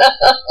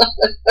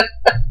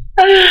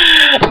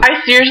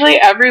 I seriously,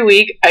 every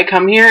week, I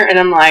come here, and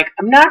I'm like,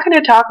 I'm not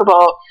going to talk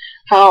about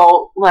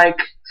how, like,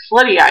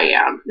 slutty I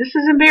am. This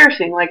is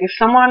embarrassing. Like, if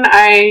someone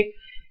I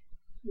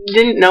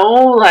didn't know,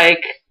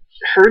 like,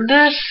 heard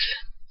this,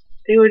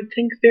 they would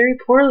think very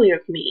poorly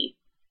of me.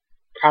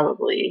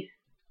 Probably.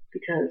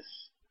 Because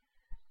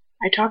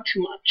I talk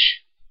too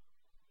much.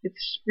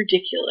 It's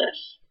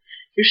ridiculous.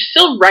 You're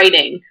still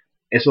writing.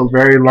 It's a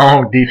very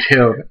long,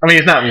 detailed... I mean,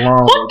 it's not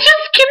long. Well,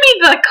 just give me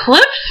the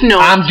Cliff's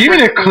Notes. I'm giving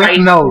you Cliff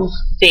Notes.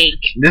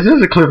 Sake. This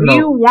is a Cliff Note. What do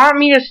you want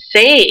me to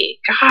say?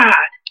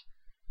 God.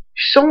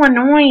 You're so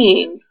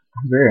annoying.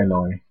 I'm very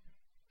annoying.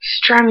 It's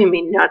driving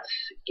me nuts,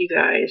 you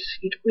guys.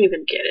 You don't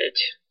even get it.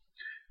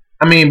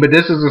 I mean, but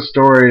this is a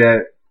story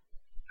that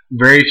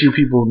very few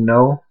people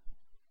know.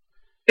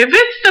 If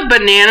it's the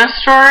banana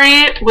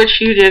story, which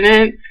you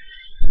didn't...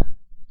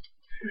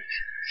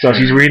 So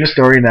she's reading the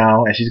story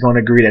now, and she's going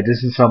to agree that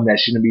this is something that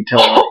shouldn't be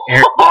told.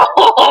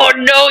 Oh,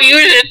 no, you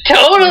should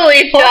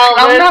totally tell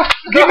this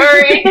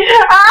story.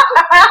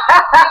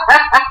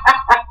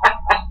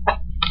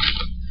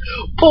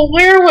 But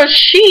where was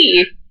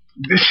she?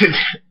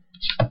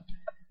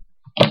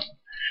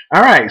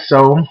 Alright,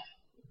 so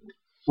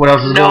what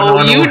else is going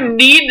on? No, you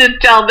need to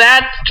tell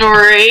that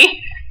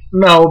story.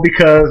 No,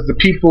 because the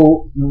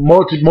people,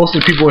 most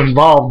of the people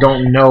involved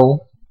don't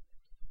know.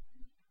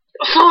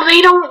 So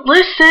they don't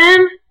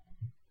listen.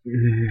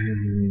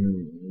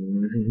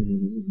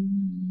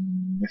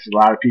 There's a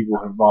lot of people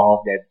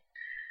involved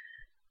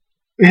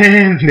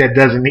that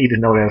doesn't need to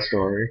know that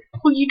story.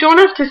 Well, you don't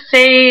have to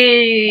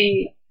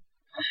say...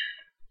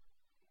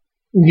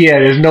 Yeah,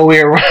 there's no way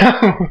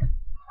around.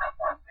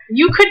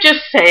 You could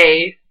just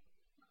say,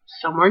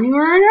 someone you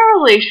were in a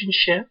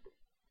relationship.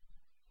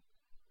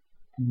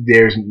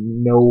 There's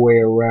no way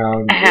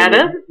around. Had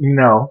it?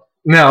 No.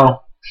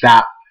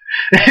 Stop.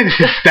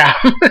 Stop.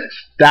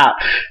 Stop.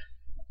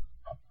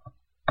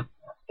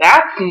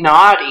 That's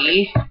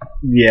naughty.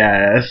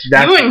 Yeah,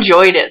 that's You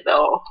enjoyed it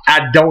though.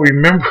 I don't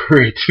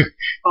remember it.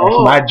 That's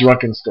my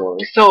drunken story.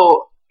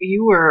 So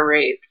you were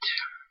raped.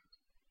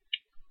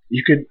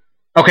 You could.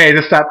 Okay,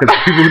 let's stop because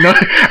people know.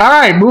 All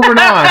right, moving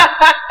on.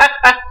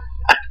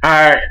 All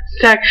right.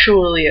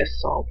 Sexually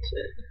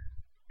assaulted.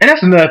 And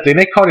that's another thing.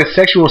 They call it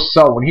sexual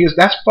assault when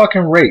that's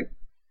fucking rape.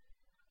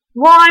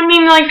 Well, I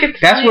mean, like it's.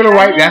 That's like, where the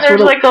right. That's there's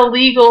where like a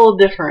legal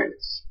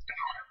difference.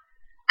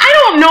 I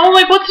don't know.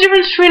 Like, what's the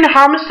difference between a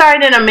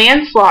homicide and a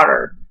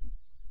manslaughter?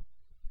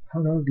 I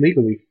don't know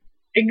legally.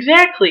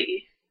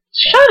 Exactly.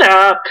 Shut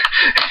up.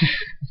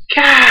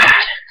 God.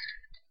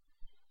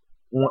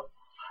 Well,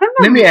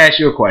 let me ask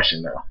you a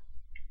question though.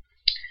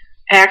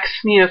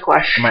 Ask me a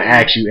question. I'm gonna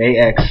ask you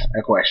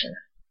a question.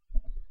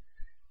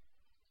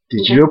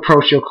 Did you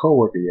approach your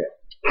coworker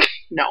yet?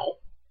 No.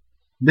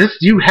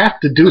 You have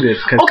to do this.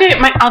 Okay,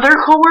 my other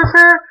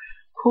coworker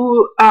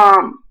who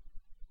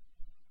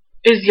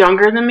is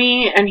younger than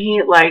me, and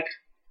he like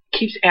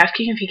keeps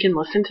asking if he can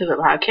listen to the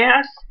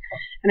podcast,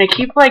 and I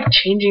keep like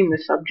changing the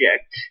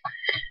subject.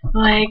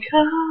 Like,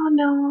 oh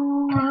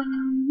no,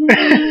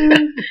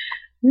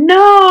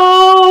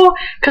 no,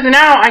 because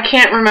now I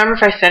can't remember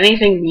if I said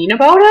anything mean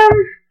about him,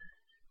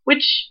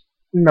 which.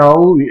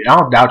 No, I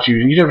don't doubt you.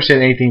 You never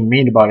said anything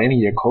mean about any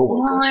of your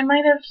coworkers. Well, I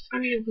might have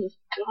said he was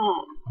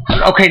dumb.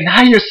 Okay,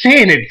 now you're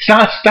saying it.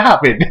 Stop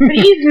it. But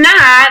he's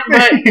not,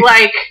 but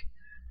like...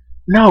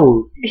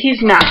 No.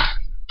 He's not.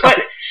 But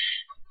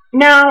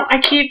now I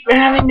keep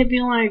having to be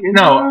like...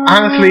 No,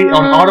 honestly,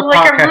 on all the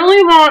podcasts... I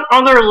really want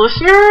other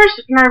listeners,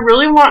 and I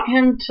really want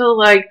him to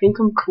like think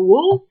I'm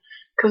cool,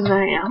 because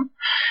I am.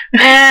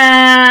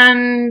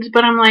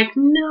 But I'm like,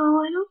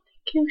 no, I don't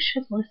think you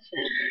should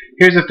listen.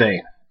 Here's the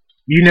thing.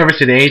 You never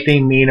said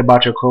anything mean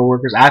about your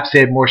coworkers. I've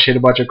said more shit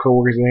about your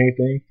coworkers than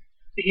anything.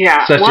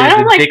 Yeah. Such as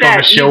the dick on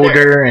the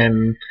shoulder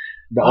and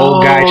the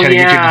old guy trying to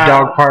get you to the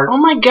dog park. Oh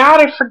my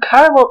god, I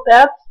forgot about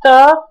that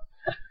stuff.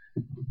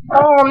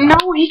 Oh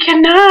no, he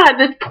cannot.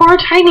 This poor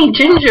tiny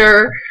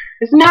ginger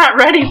is not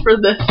ready for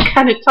this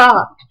kind of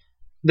talk.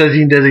 Does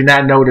he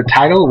not know the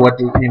title?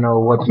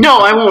 No,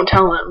 I won't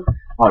tell him.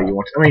 Oh, you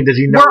won't. I mean, does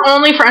he know? We're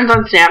only friends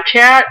on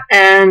Snapchat,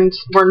 and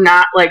we're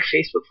not like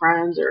Facebook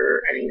friends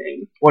or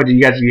anything. What do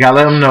you gotta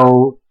let him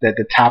know that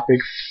the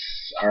topics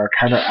are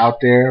kind of out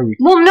there?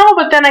 Well, no,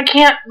 but then I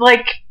can't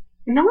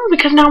no,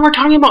 because now we're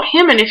talking about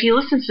him, and if he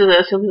listens to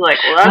this, he'll be like,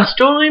 "Well, that's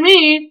totally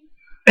me."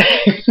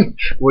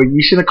 Well,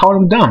 you should have called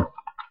him dumb.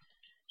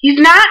 He's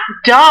not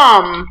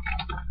dumb.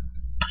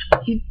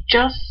 He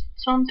just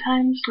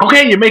sometimes.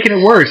 Okay, you're making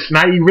it worse.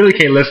 Now you really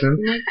can't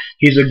listen.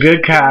 He's a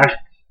good guy.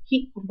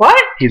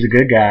 What? He's a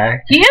good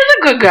guy. He is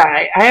a good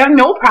guy. I have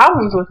no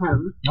problems with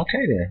him.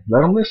 Okay, then.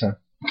 Let him listen.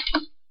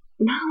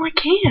 No, I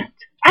can't.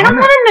 I don't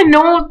want him to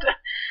know.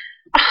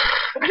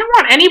 I don't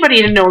want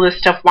anybody to know this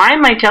stuff. Why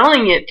am I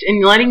telling it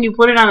and letting you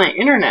put it on the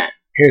internet?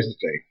 Here's the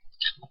thing.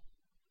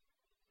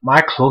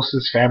 My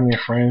closest family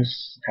and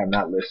friends have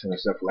not listened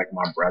except for like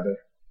my brother.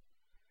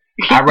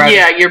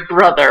 Yeah, your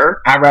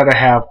brother. I'd rather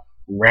have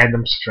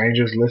random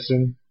strangers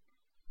listen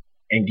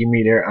and give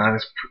me their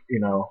honest,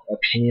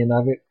 opinion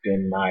of it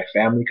than my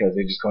family, because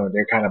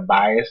they're kind of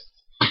biased.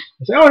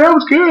 They say, "Oh, that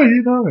was good,"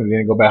 and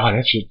then go back, "Oh,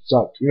 that shit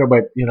sucked,"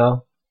 But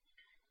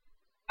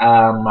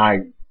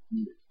my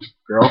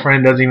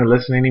girlfriend doesn't even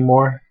listen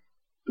anymore.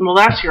 Well,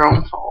 that's your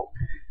own fault.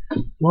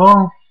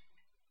 Well,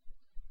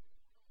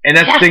 and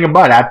that's the thing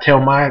about it. I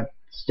tell my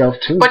stuff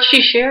too. But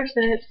she shares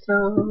it,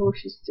 so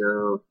she's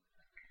still,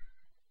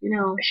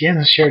 She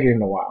hasn't shared it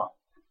in a while.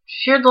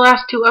 She shared the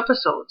last 2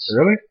 episodes.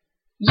 Really?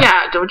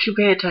 Yeah, don't you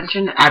pay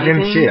attention to anything? I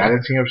didn't see it. I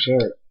didn't see him share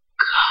it.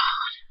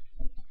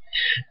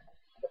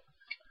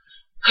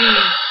 God.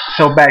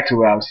 So back to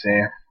what I was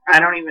saying. I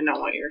don't even know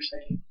what you're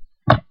saying.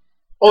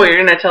 Oh, you're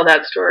going to tell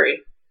that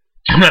story.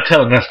 I'm not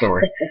telling that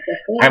story.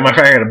 As a matter of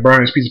fact, I got to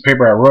burn this piece of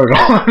paper I wrote it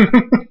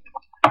on.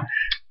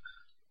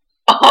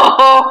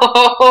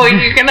 Oh,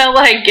 you're going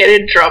to, get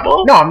in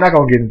trouble? No, I'm not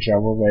going to get in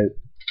trouble, but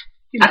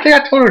I think I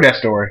told her that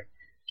story.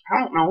 I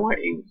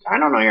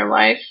don't know your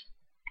life.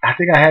 I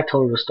think I had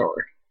told her the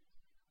story.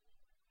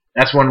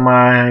 That's one of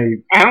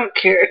my... I don't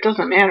care. It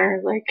doesn't matter.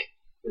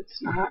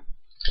 It's not.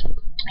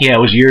 Yeah,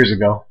 it was years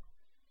ago.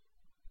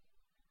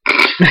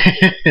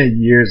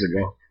 Years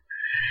ago.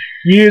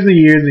 Years and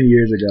years and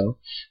years ago.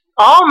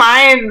 All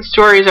my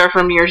stories are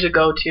from years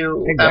ago,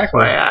 too.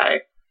 Exactly. FYI.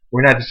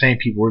 We're not the same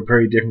people. We're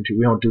very different, too.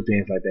 We don't do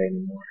things like that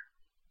anymore.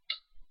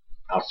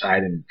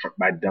 Outside and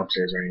by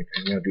dumpsters or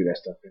anything. We don't do that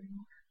stuff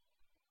anymore.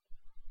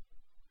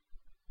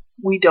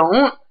 We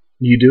don't?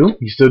 You do?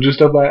 You still do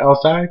stuff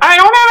outside? I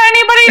don't have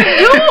anybody to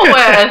do it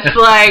with.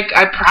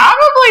 I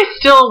probably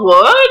still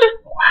would.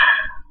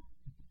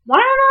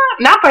 Why not?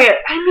 Not by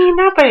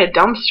a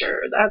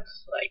dumpster.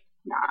 That's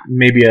not.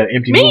 Maybe an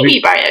empty movie. Maybe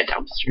by a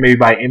dumpster. Maybe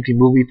by empty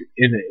movie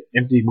in an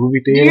empty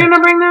movie theater. You're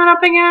gonna bring that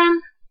up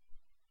again?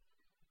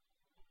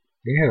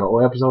 You had an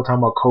old episode talking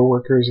about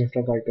coworkers and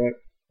stuff like that.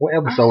 What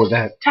episode was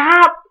that?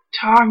 Stop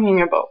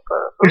talking about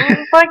that.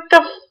 It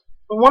was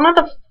one of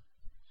the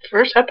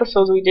First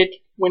episodes we did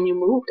when you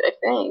moved, I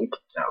think.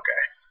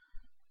 Okay.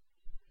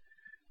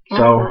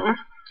 So,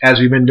 as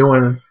we've been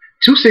doing,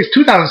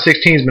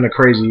 2016 has been a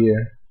crazy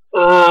year.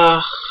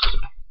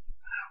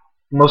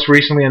 Most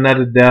recently,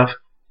 another death.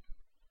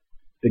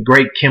 The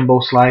great Kimbo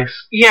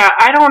Slice. Yeah,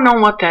 I don't know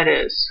what that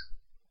is.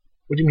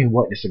 What do you mean,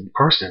 what? It's a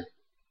person.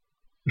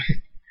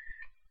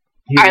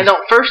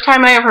 The first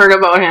time I ever heard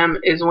about him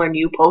is when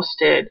you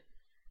posted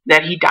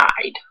that he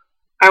died.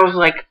 I was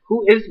like,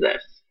 who is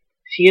this?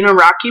 Is he in a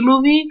Rocky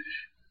movie?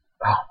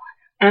 Oh.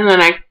 And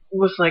then I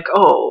was like,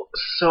 oh,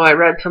 so I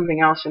read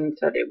something else and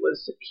said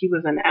he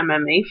was an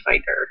MMA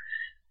fighter.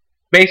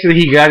 Basically,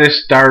 he got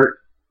his start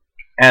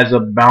as a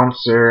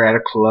bouncer at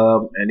a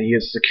club, and he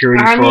is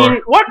security I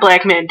mean, what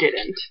black man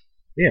didn't?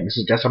 Yeah,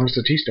 that's how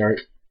Mr. T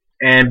started.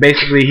 And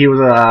basically, he was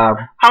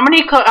a... How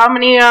many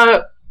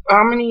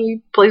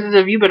places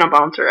have you been a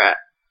bouncer at?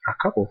 A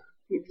couple.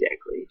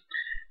 Exactly.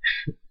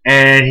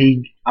 And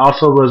he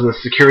also was a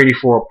security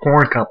for a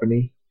porn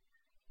company.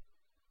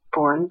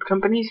 Porn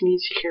companies need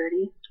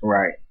security.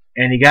 Right.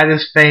 And he got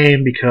his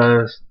fame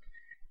because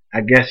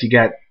I guess he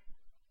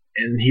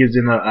was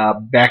in a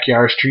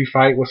backyard street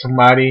fight with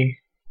somebody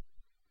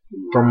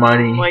for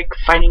money. Like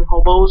fighting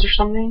hobos or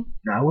something?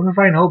 No, I wasn't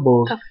fighting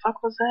hobos. What the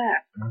fuck was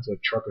that? That was a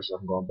truck or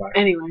something going by.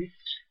 Anyway.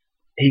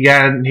 He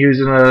was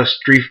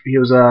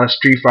a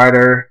street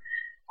fighter,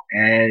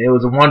 and it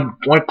was one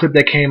clip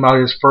that came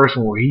out, his first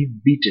one, where he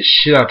beat the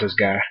shit out of this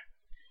guy.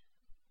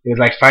 It was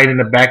like fighting in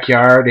the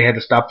backyard. They had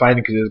to stop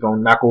fighting because it was going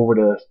to knock over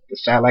the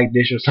satellite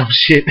dish or some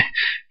shit.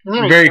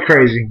 It's very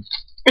crazy.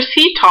 Is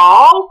he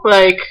tall?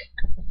 Like,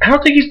 I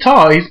don't think he's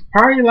tall. He's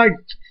probably like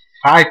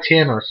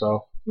 5'10" or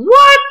so.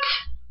 What?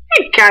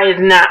 That guy is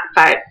not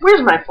 5.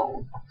 Where's my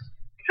phone?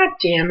 God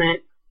damn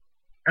it.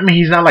 I mean,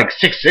 he's not like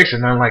 6'6" or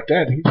nothing like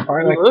that. He's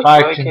probably like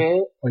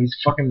 5'10". Well, he's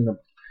fucking a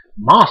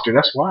monster.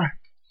 That's why.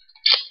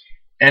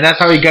 And that's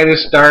how he got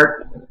his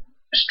start.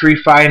 Street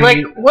fighting.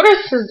 Like, what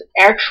is his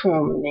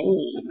actual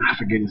name? I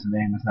forget his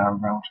name. It's not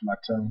around to my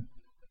tongue.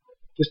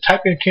 Just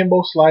type in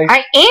Kimbo Slice.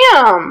 I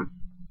am.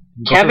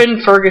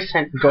 Kevin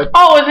Ferguson.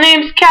 Oh, his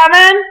name's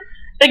Kevin?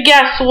 But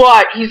guess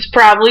what? He's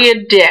probably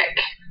a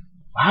dick.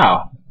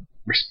 Wow.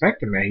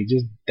 Respect him, man. He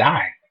just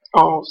died.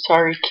 Oh,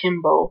 sorry,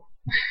 Kimbo.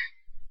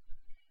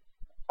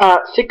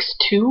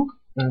 6'2".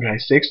 Okay,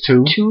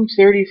 6'2".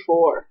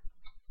 234.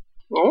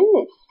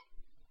 Oh.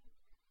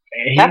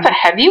 That's a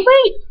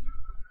heavyweight?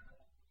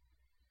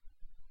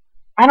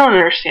 I don't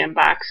understand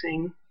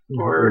boxing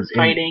or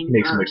fighting.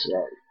 Mixed art.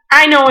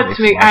 I know it's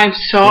mixed. I'm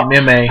so...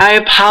 MMA. I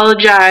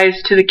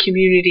apologize to the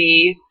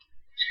community.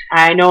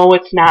 I know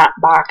it's not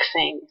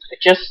boxing.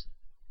 It's just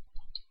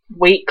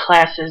weight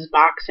classes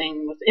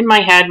boxing was in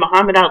my head.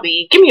 Muhammad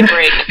Ali. Give me a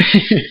break.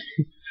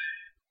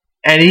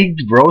 And he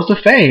rose to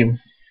fame.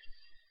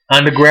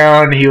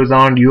 Underground, he was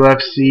on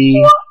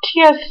UFC. What?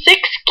 He has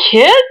 6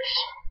 kids?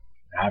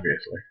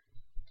 Obviously.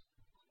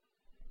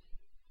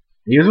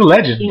 He was a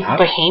legend. He's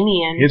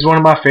Bahamian. He's one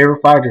of my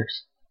favorite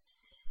fighters.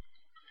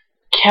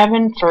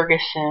 Kevin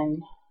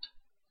Ferguson.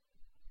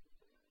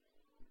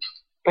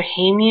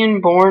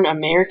 Bahamian-born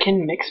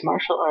American mixed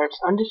martial arts,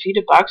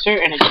 undefeated boxer,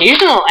 and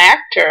occasional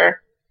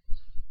actor.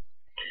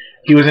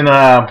 He was in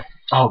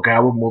oh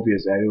god, what movie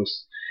is that?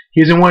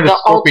 He was in one of the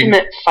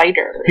Ultimate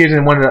Fighter. He was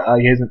in one of the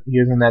he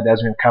was in that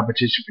was in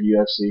competition for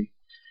UFC.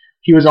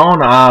 He was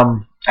on I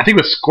think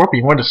it was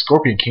Scorpion, one of the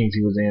Scorpion Kings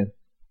he was in.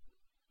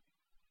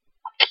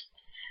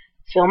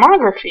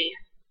 Filmography.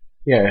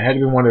 Yeah, it had to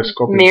be one of the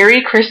Scorpion.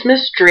 Merry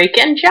Christmas, Drake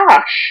and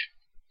Josh.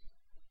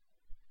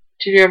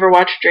 Did you ever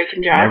watch Drake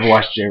and Josh? I never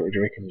watched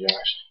Drake and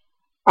Josh.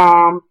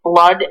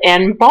 Blood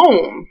and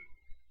Bone.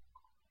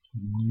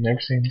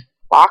 Never seen it.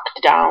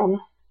 Locked Down.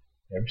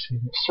 Never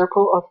seen it.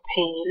 Circle of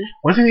Pain.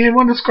 Wasn't he in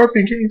one of the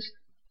Scorpion Kings?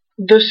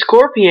 The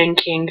Scorpion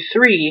King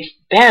 3,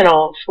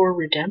 Battle for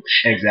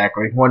Redemption.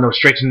 Exactly. One of those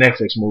straight to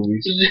Netflix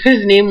movies.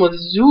 His name was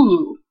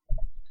Zulu.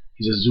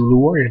 He's a Zulu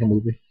warrior in the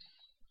movie.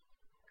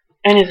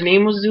 And his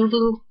name was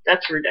Zulu?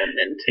 That's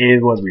redundant.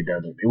 It was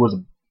redundant. It was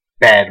a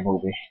bad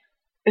movie.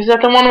 Is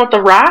that the one with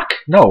The Rock?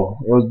 No,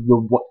 it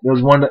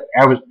was one that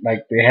I was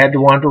like they had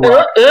the one with The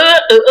Rock.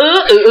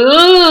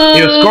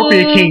 It was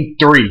Scorpion King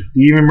 3. Do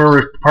you even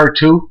remember part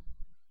 2?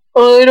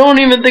 I don't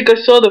even think I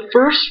saw the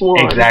first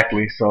one.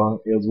 Exactly.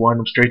 So it was one of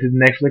them straight to the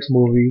Netflix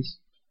movies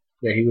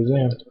that he was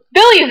in.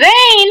 Billy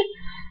Zane.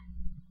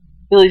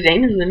 Billy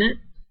Zane is in it.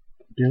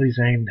 Billy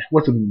Zane.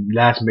 What's the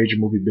last major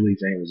movie Billy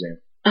Zane was in?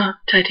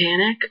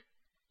 Titanic.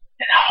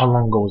 How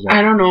long ago was that?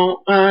 I don't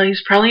know.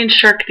 He's probably in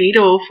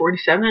Sharknado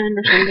 47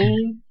 or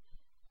something.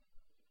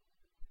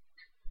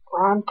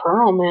 Ron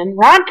Perlman.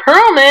 Ron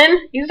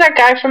Perlman! He's that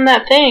guy from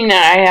that thing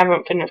that I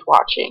haven't finished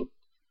watching.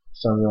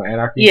 Sons of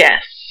Anarchy?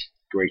 Yes.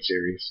 Great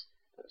series.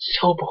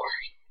 So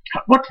boring.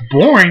 What's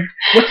boring?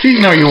 What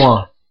season are you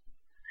on?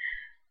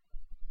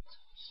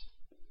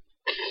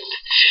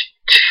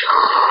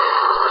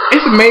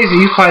 It's amazing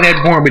you find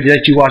that boring, but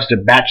that you watch The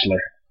Bachelor.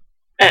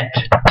 That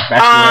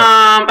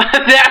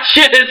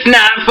shit is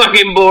not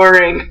fucking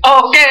boring.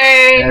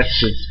 Okay. That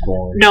shit's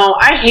boring. No,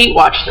 I hate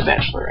watching The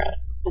Bachelorette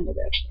and The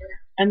Bachelor.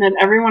 And then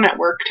everyone at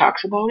work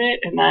talks about it,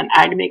 and then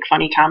I make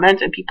funny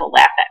comments, and people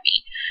laugh at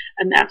me.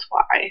 And that's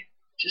why.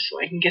 Just so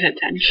I can get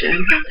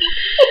attention.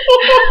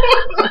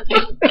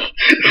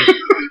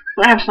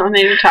 I have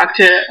something to talk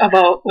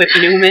about with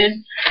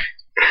Newman.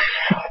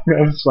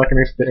 I'm just fucking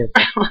hysterical.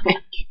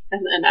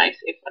 And then I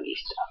say funny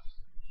stuff.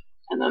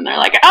 And then they're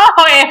like,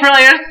 "Oh, April,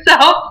 you're so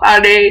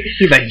funny."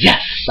 He's like,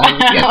 "Yes, I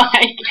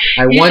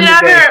you should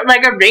have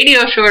a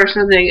radio show or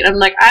something." And I'm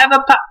like, "I have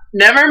a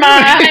never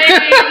mind.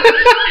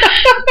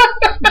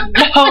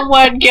 No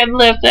one can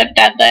listen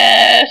to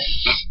this."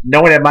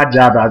 No one at my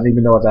job doesn't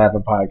even know I have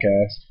a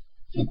podcast.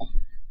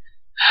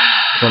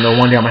 So no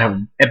one day I'm gonna have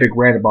an epic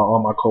rant about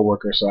all my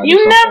coworkers. So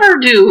you never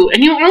do,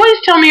 and you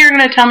always tell me you're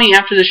gonna tell me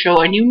after the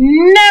show, and you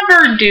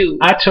never do.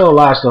 I tell a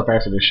lot of stuff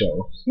after the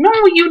show. No,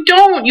 you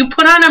don't. You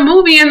put on a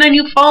movie and then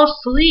you fall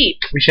asleep.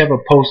 We should have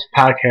a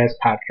post-podcast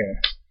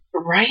podcast.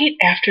 Right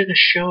after the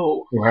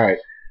show. Right.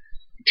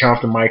 Turn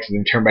off the mics and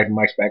then turn back the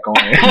mics back on.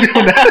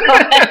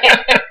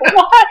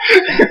 What?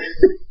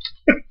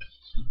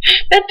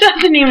 That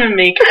doesn't even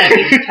make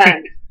any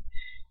sense.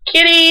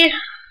 Kitty.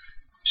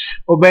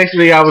 Well,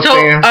 basically, I was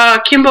saying...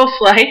 Kimbo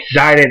Slice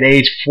died at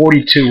age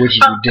 42, which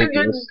is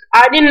ridiculous.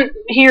 I didn't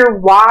hear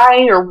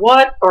why or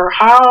what or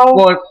how.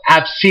 Well,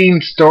 I've seen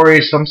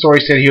stories. Some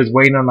stories said he was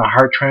waiting on a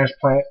heart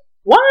transplant.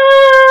 What?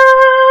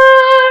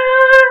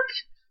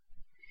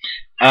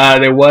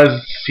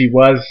 He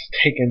was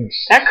taking...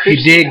 He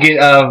did get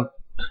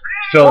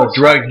fill a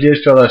drug. He did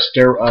fill a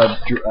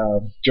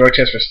drug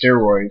test for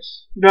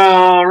steroids.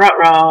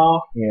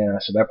 Ruh-roh. Yeah,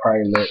 so that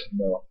probably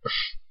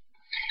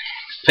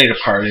played a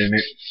part in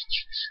it.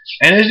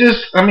 And it's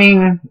just, I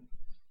mean,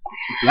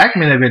 black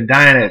men have been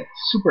dying at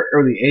super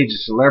early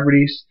ages.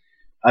 Celebrities.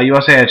 You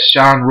also had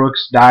Sean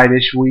Rooks die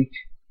this week.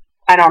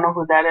 I don't know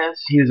who that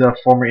is. He was a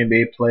former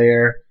NBA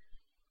player.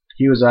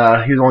 He was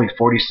only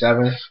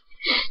 47.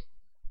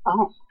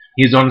 Oh.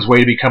 He's on his way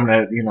to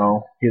becoming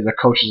he's a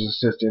coach's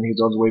assistant.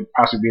 He's on his way to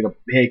possibly being a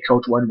head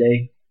coach one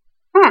day.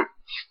 And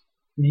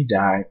he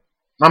died.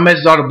 My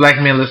message to all the black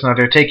men listening out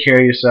there: take care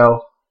of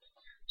yourself.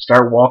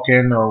 Start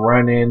walking or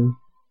running.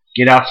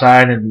 Get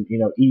outside and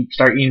eat.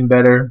 Start eating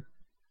better.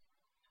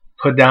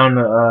 Put down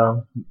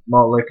the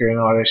malt liquor and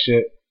all that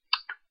shit.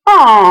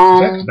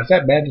 Oh, is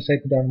that bad to say?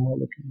 Put down the malt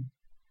liquor.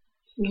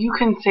 You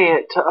can say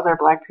it to other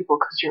black people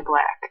because you're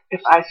black.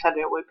 If I said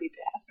it, would be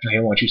bad. I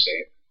don't want you to say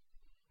it.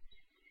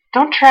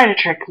 Don't try to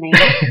trick me.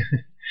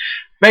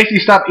 Basically,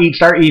 start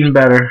eating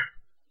better.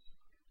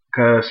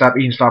 Stop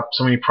eating so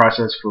many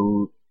processed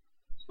food.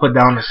 Put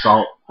down the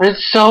salt.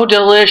 It's so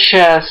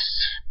delicious.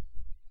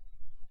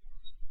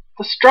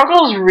 The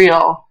struggle's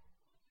real.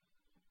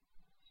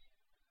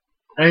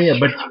 Oh yeah,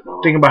 but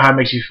think about how it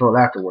makes you feel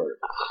afterward.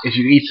 If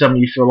you eat something,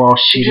 you feel all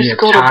shitty and you just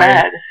go tired. to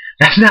bed.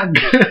 That's not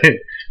good.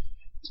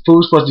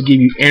 Food's supposed to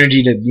give you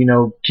energy to,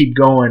 keep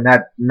going,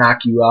 not knock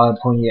you out and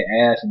put in your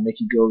ass and make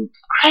you go.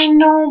 I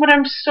know, but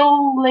I'm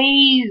so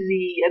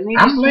lazy. And they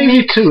I'm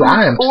lazy too.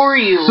 I am for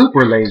you.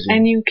 Super lazy.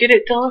 And you get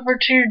it delivered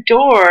to your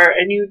door,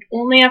 and you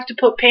only have to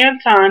put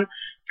pants on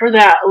for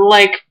that,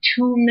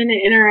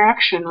 2-minute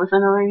interaction with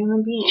another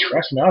human being.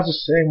 Trust me, I was the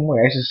same way.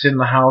 I used to sit in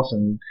the house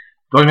and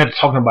don't even have to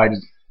talk to anybody.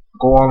 Just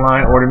go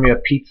online, order me a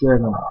pizza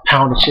and a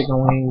pound of chicken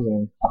wings,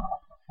 and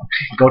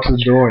go to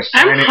the door.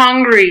 I'm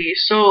hungry,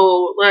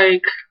 so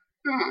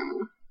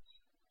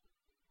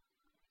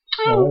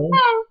Oh,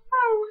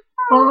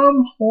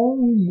 I'm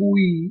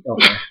hungry.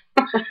 Okay.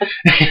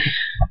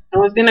 I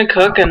was gonna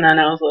cook, and then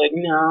I was like,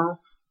 no,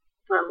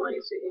 I'm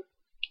lazy.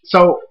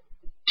 So,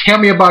 tell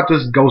me about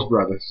this Ghost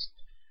Brothers.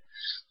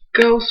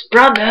 Ghost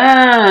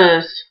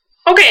Brothers.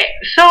 Okay,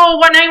 so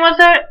what night was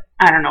it?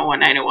 I don't know what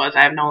night it was.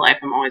 I have no life.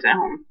 I'm always at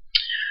home.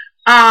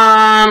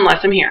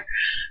 Unless I'm here.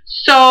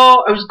 So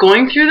I was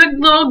going through the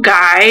little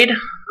guide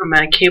on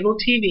my cable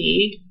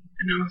TV,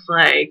 and I was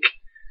like,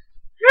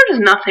 there's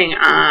nothing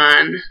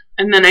on.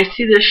 And then I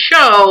see this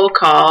show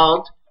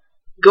called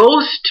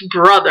Ghost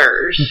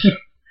Brothers.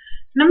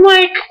 And I'm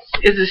like,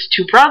 is this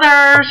two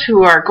brothers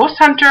who are ghost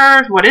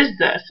hunters? What is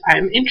this?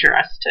 I'm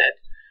interested.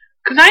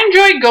 Because I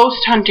enjoy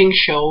ghost hunting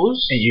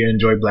shows. And you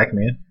enjoy black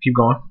men. Keep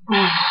going.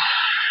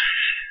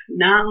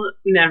 No,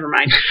 never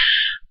mind.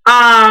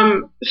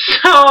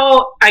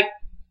 So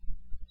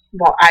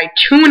I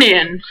tune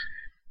in.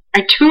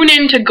 I tune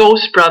into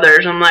Ghost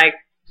Brothers. I'm like,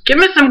 give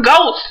me some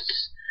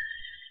ghosts.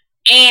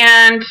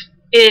 And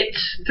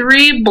it's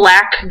 3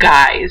 black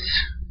guys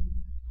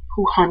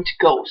who hunt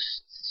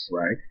ghosts.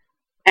 Right.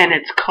 And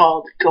it's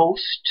called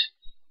Ghost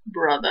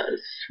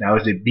Brothers. Now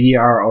is it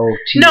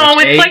B-R-O-T-H-A? No,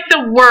 it's like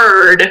the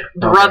word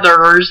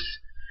brothers. Okay.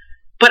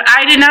 But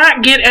I did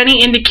not get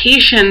any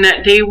indication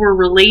that they were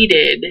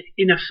related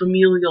in a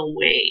familial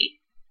way.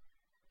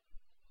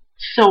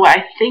 So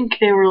I think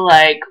they were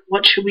like,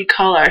 what should we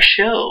call our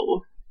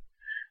show?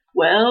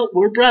 Well,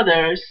 we're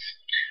brothers.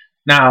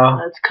 Now,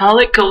 let's call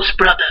it Ghost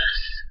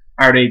Brothers.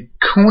 Are they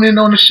cooning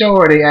on the show,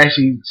 or are they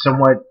actually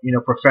somewhat,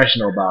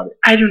 professional about it?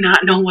 I do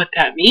not know what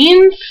that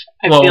means.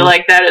 I feel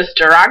like that is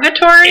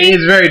derogatory. It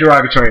is very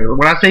derogatory.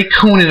 When I say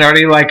cooning, are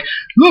they like,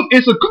 look,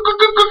 it's a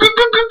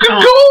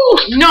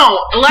ghost? No,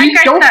 like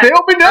I don't said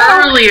fail me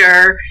now.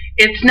 earlier,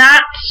 it's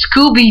not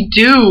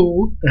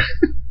Scooby-Doo.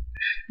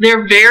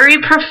 They're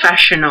very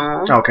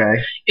professional.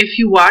 Okay. If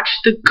you watch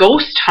the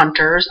Ghost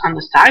Hunters on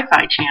the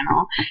Sci-Fi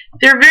Channel,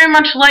 they're very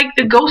much like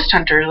the Ghost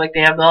Hunters. Like,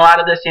 they have a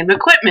lot of the same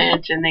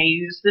equipment, and they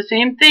use the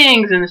same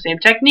things and the same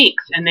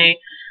techniques, and they,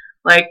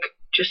 like,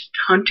 just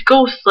hunt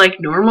ghosts like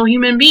normal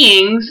human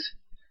beings,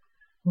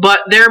 but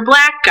they're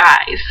black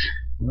guys.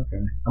 Okay.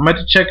 I'm about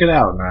to check it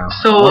out now.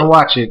 So, I want to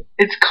watch it.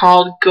 It's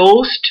called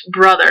Ghost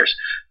Brothers.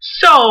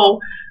 So,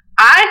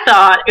 I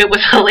thought it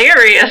was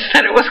hilarious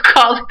that it was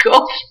called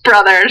Ghost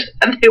Brothers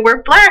and they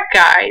were black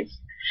guys.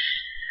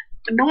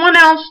 But no one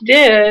else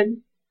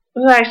did.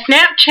 So I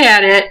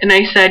Snapchat it and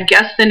I said,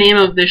 guess the name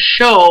of this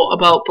show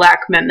about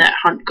black men that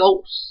hunt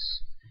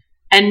ghosts.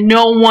 And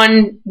no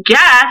one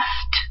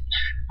guessed.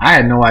 I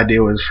had no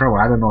idea what it was from.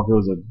 I don't know if it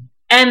was a...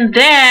 And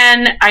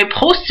then I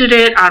posted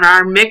it on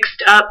our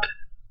Mixed Up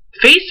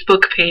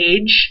Facebook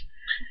page.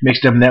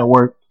 Mixed Up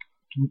Network.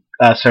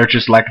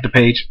 Searchers like the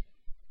page.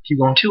 Keep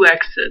going. 2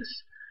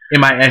 X's.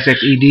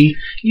 MISXED.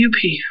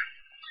 UP.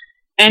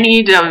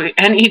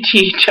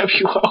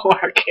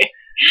 NETWORK.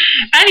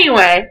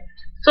 Anyway,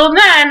 so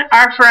then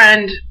our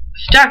friend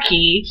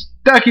Stucky.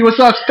 Stucky, what's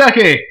up,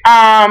 Stucky?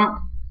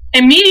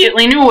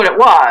 Immediately knew what it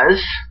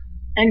was,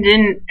 and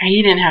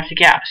he didn't have to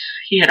guess.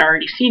 He had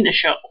already seen the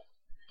show.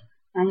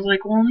 I was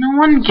like, well, no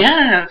one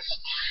guessed.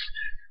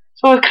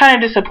 So I was kind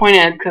of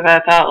disappointed because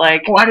I thought,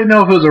 like, well, I didn't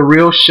know if it was a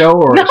real show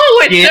or no,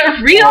 it's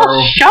a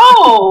real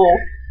show.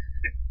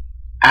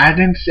 I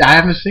haven't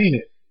seen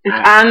it.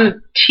 It's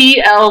on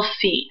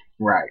TLC.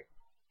 Right.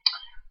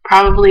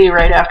 Probably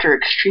right after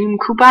Extreme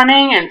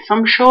Couponing and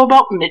some show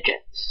about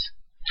midgets.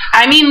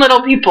 I mean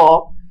little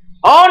people.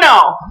 Oh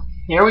no!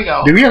 Here we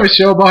go. Did we have a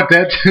show about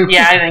that too?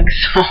 Yeah, I think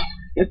so.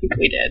 I think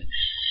we did.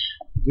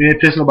 We didn't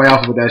piss nobody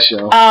off with that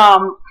show.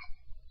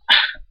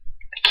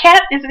 The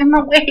cat is in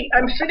the way.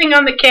 I'm sitting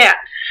on the cat.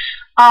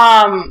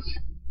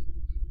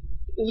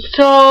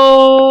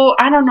 So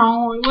I don't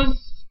know. It was.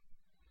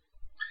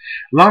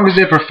 As long as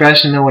they're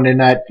professional and they're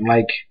not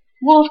like.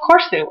 Well, of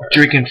course they were.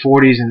 Drinking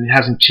 40s and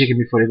have some chicken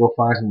before they go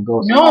find some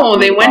ghosts. No,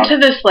 they went to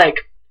this like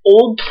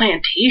old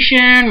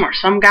plantation where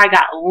some guy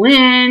got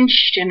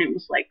lynched and it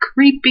was like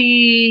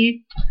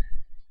creepy.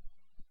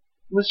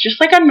 It was just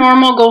like a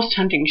normal ghost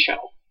hunting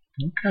show.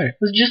 Okay. It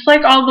was just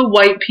like all the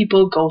white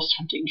people ghost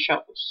hunting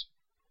shows.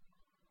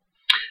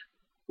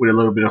 With a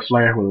little bit of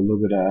flair, with a little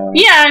bit of...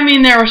 Yeah, I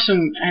mean, there were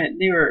some...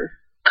 they were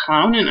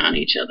clowning on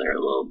each other a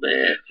little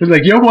bit. It's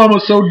like, your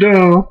mama's so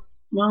dumb.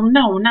 Well,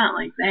 no, not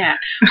like that.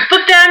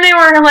 But then they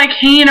were like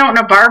hanging out in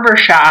a barber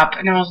shop,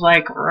 and I was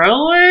like,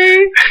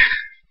 really?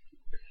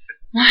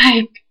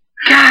 Like,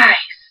 guys.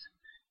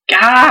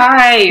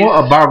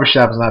 Well, a barber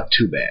shop is not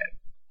too bad.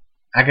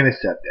 I can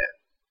accept that.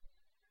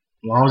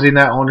 As long as they're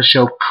not on the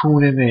show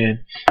cooning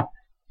in.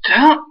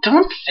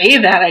 Don't say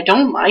that. I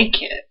don't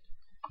like it.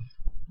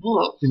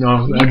 Look, you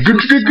know,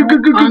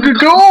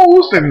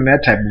 ghost and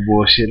that type of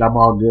bullshit. I'm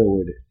all good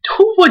with it.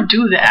 Who would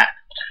do that?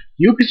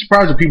 You'd be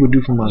surprised what people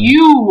do for money.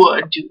 You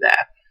would do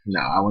that. No,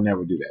 I would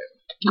never do that.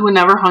 You would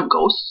never hunt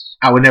ghosts?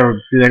 I would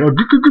never be like,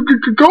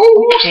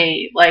 ghosts!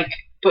 Okay, like,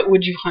 but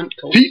would you hunt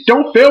ghosts? Pete,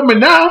 don't fail me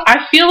now!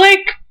 I feel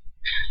like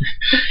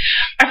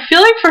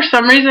for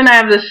some reason I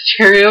have this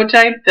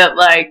stereotype that,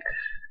 like,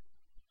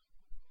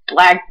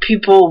 black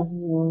people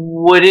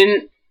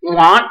wouldn't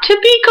want to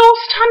be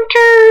ghost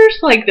hunters.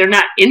 Like, they're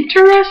not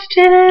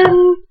interested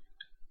in...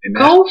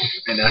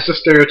 ghosts? And that's a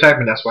stereotype,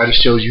 and that's why the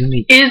show's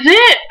unique. Is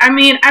it? I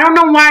mean, I don't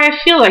know why I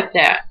feel like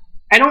that.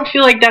 I don't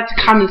feel like that's a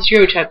common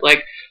stereotype.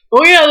 Like,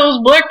 oh yeah, those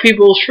black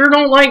people sure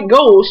don't like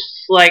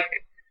ghosts. Like,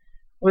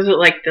 was it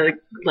like the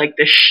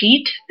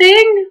sheet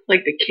thing?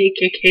 Like the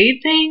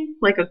KKK thing?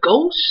 Like a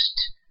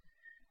ghost?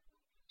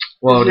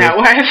 Well, is that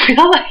why I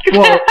feel like that?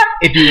 Well,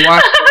 if you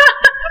watch...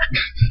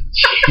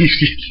 you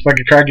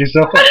fucking crack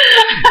yourself up.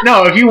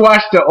 No, if you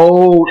watch the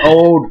old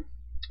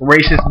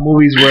racist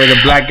movies where the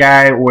black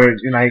guy will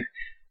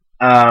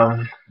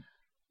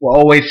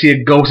always see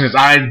a ghost and his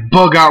eyes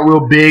bug out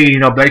real big. You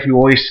know, black people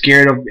always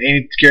scared of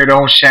their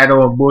own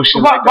shadow and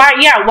bullshit. Why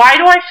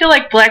do I feel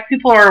like black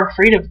people are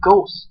afraid of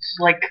ghosts?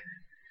 Like,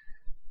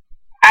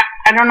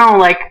 I don't know.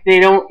 Like, they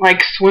don't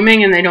like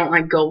swimming and they don't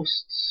like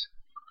ghosts.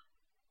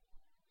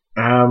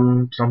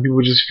 Some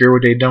people just fear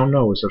what they don't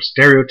know. It's a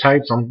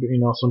stereotype. Some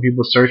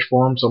people search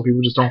for them. Some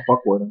people just don't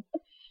fuck with them.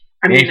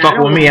 They ain't fuck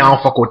with me, I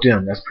don't fuck with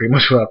them. That's pretty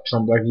much what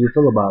some black people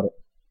feel about it.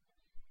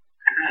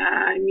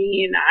 I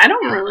mean, I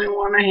don't really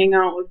want to hang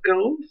out with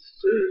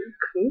ghosts.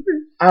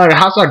 The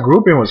house I grew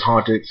up in was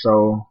haunted,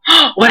 so...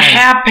 What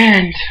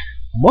happened?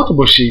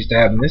 Multiple shit used to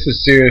happen. This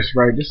is serious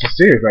right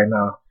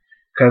now.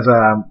 Because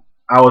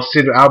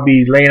I'll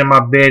be laying in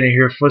my bed and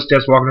hear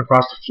footsteps walking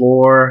across the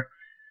floor.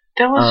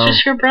 That was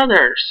just your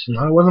brothers.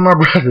 No, it wasn't my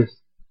brothers.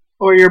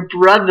 Or your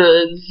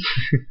brothers.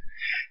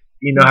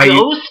 You know how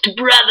Ghost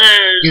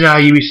brothers. You know how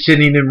you be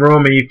sitting in the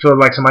room and you feel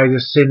like somebody's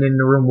just sitting in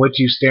the room with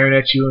you, staring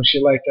at you and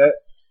shit like that?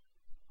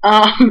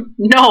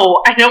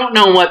 No, I don't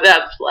know what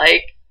that's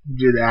like.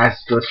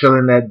 That's the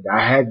feeling that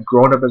I had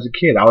growing up as a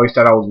kid. I always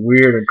thought I was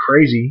weird and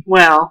crazy.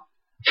 Well,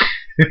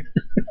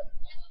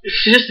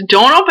 just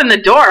don't open the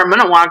door. I'm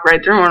gonna walk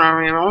right through it.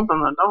 I mean, open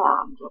the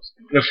door.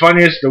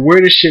 The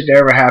weirdest shit that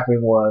ever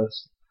happened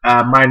was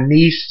my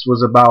niece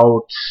was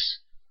about.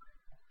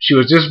 She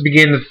was just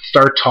beginning to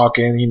start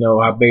talking. You know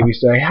how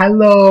babies say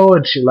hello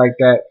and shit like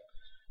that.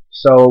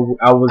 So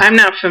I'm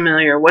not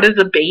familiar. What is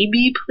a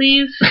baby,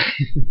 please?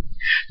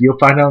 You'll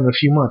find out in a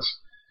few months.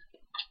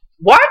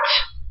 What?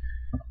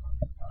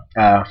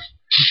 When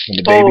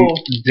the baby.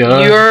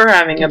 You're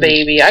having a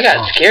baby. I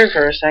got scared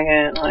for a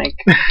second. Like,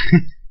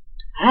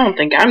 I don't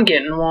think I'm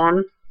getting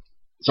one.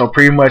 So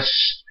pretty much,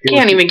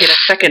 can't even get a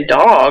second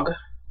dog.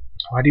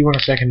 Why do you want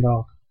a second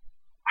dog?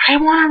 I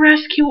want to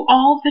rescue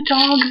all the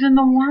dogs in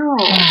the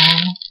world.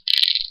 Aww.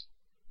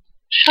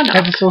 Shut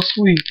up. That's so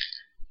sweet.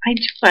 I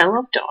do. I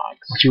love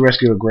dogs. Why don't you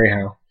rescue a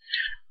greyhound?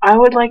 I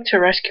would like to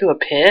rescue a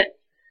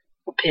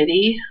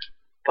pitty,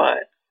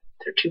 but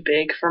they're too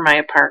big for my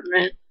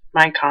apartment,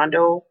 my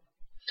condo,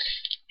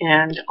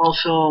 and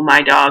also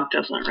my dog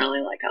doesn't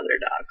really like other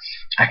dogs.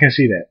 I can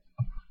see that.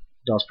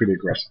 Dog's pretty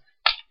aggressive.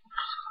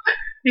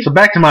 So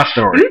back to my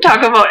story. You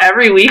talk about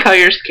every week how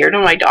you're scared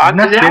of my dog.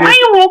 Is that why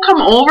you won't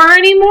come over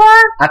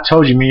anymore? I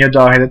told you, me and your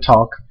dog had to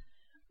talk.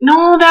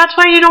 No, that's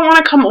why you don't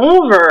want to come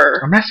over.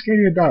 I'm not scared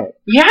of your dog.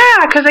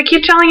 Yeah, because I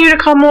keep telling you to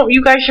come over.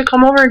 You guys should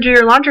come over and do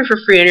your laundry for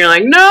free. And you're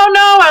like, no,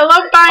 I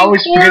love buying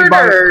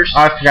quarters.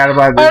 I forgot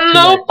about this. I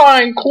love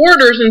buying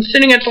quarters and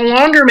sitting at the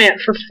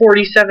laundromat for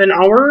 47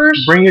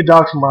 hours. Bring your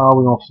dog tomorrow.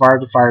 We're going to fire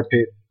the fire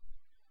pit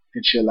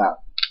and chill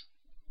out.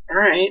 All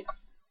right.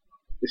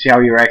 Let's see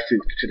how he reacts to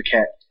the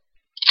cat.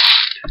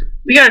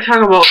 We gotta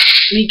talk about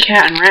me,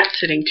 cat, and rat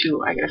sitting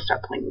too. I gotta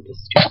stop playing with this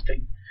stupid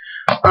thing.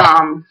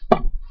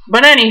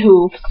 But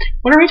anywho,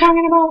 what are we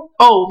talking about?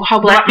 Oh, how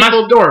black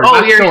people.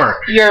 My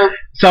store.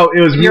 So it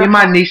was me and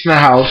my niece in the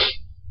house,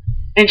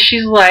 and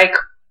she's like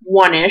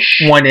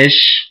one-ish,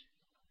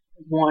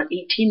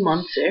 18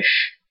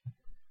 months-ish,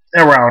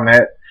 around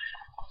that.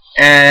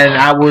 And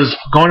I was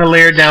going to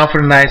lay her down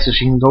for the night so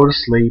she can go to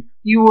sleep.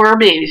 You were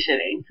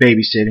babysitting.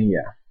 Babysitting,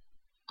 yeah.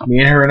 Me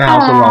and her in the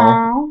house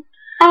alone.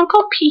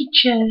 Uncle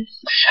Peaches.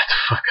 Shut the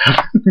fuck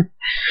up.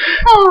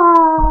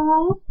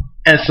 Aww.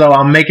 And so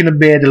I'm making the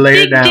bed to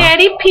lay her down. Big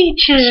Daddy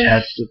Peaches.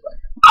 Shut the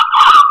fuck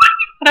up.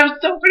 But I'm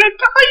so gonna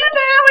call you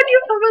now when you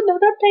have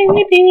another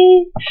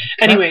baby.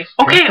 Anyway,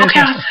 okay, I'm so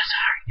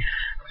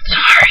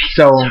sorry.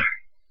 So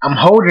I'm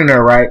holding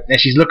her, right? And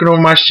she's looking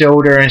over my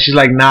shoulder and she's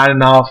like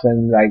nodding off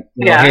and like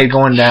head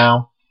going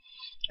down.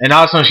 And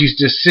all of a sudden she's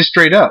just sits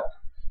straight up.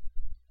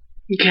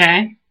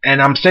 Okay. And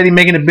I'm steady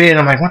making the bed and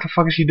I'm like, what the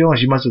fuck is she doing?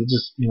 She must have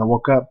just,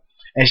 woke up.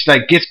 And she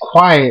like gets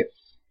quiet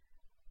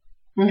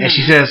and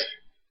she says,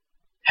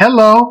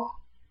 hello.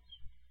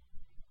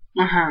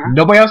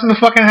 Nobody else in the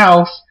fucking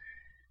house.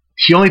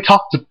 She only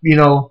talks to,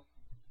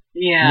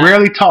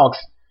 rarely talks.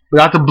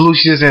 But out the blue,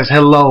 she just says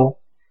hello.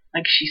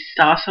 Like she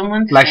saw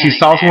someone standing Like she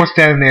saw someone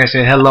standing there and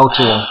said hello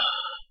to her.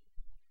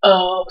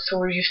 Oh, so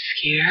were you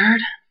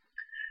scared?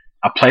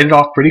 I played it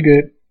off pretty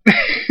good.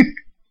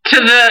 To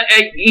the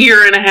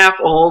year and a half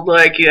old,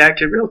 like you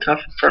acted real tough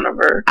in front of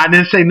her. I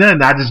didn't say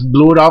nothing. I just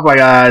blew it off like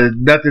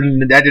nothing.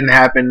 That didn't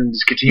happen.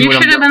 Just continue. You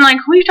should have been like,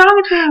 "Who are you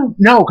talking to?"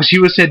 No, because she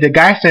would have said the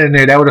guy standing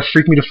there. That would have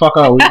freaked me the fuck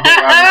out.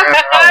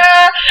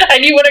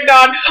 And you would have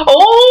gone,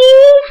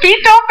 "Oh,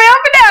 feet don't fail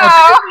me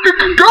now."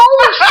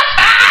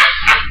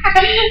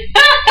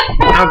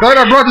 I'm glad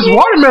I brought this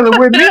watermelon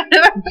with me.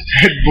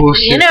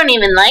 Bullshit. You don't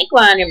even like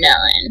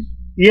watermelon.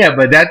 Yeah,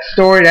 but that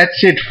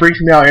shit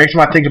freaks me out every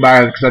time I think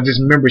about it because I just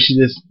remember she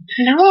just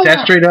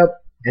sat straight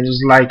up and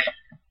was like,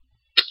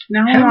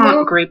 "Now I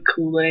want grape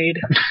Kool-Aid."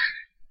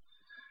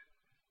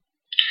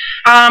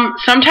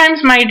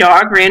 Sometimes my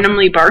dog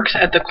randomly barks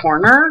at the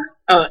corner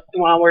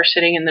while we're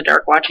sitting in the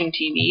dark watching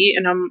TV,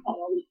 and I'm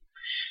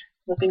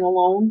living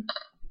alone,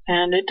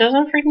 and it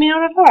doesn't freak me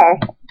out at all.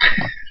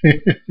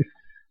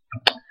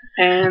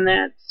 And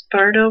that's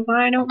part of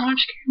why I don't watch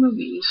scary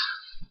movies.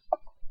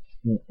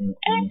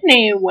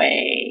 Anyway.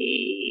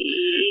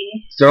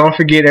 So don't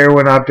forget,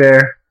 everyone out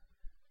there,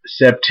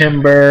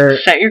 September.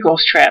 Set your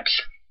ghost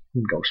traps.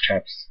 Ghost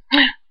traps.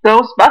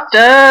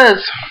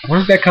 Ghostbusters.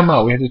 When does that come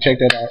out? We have to check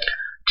that out.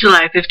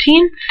 July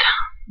 15th.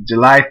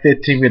 July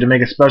 15th, we have to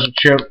make a special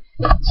trip.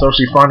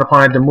 Socially frowned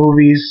upon at the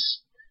movies.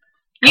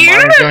 You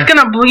guys are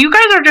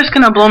just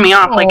gonna blow me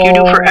off like you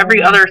do for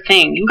every other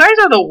thing. You guys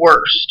are the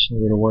worst.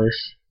 We're the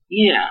worst.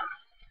 Yeah.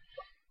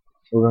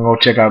 We're gonna go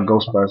check out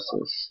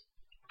Ghostbusters.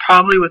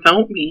 Probably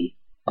without me.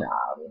 Nah,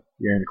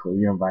 you're in the clue.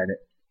 You're invited.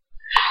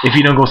 If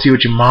you don't go see it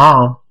with your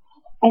mom.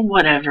 Oh,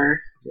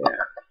 whatever.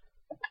 Yeah.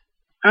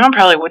 I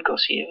probably would go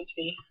see it with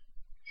me.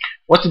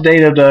 What's the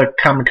date of the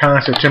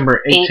Comic-Con?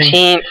 September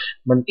 18th?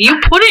 You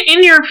put it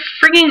in your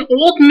frigging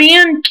old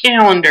man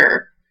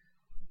calendar.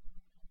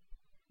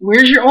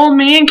 Where's your old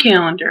man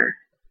calendar?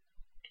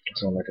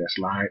 So let that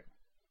slide.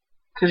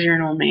 Because you're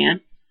an old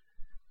man.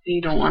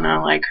 You don't want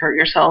to, hurt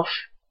yourself.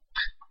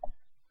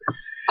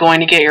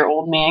 Going to get your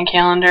old man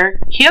calendar.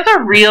 He has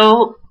a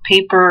real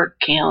paper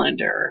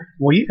calendar.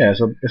 Well, yeah,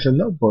 it's a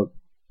notebook.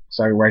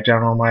 So I can write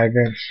down all my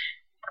events.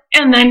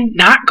 And then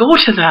not go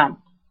to them.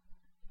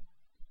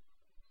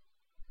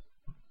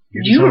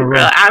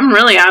 I'm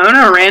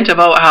gonna rant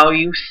about how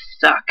you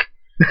suck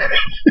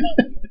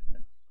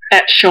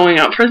at showing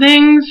up for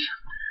things,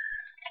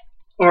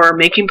 or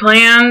making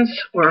plans,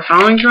 or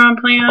following through on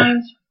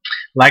plans.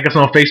 Like us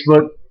on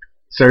Facebook,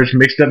 search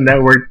Mixed Up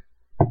Network.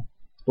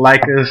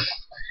 Like us,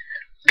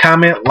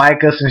 comment,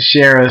 like us, and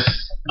share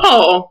us.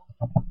 Oh,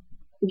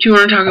 do you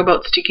want to talk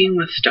about sticking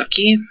with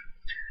Stucky?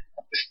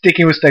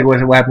 Sticking with Stucky. What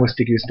happened with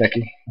Sticking with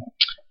Stucky?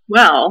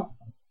 Well,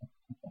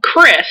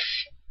 Chris,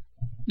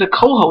 the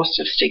co-host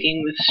of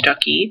Sticking with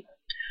Stucky,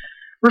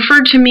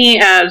 referred to me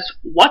as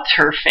what's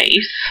her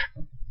face.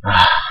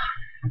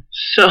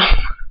 So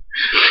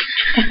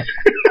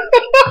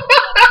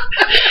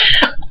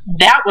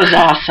that was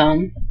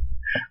awesome.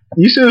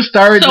 You should have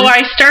started. So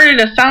I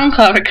started a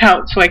SoundCloud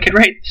account so I could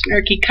write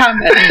snarky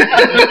comments.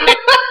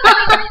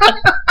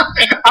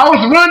 I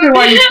was wondering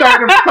why you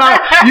started a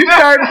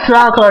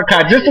SoundCloud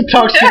account just to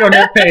talk shit on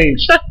that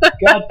page.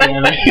 God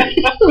damn it.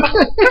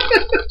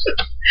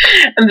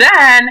 And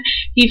then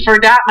he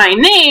forgot my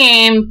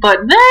name, but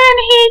then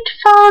he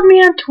followed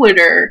me on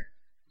Twitter.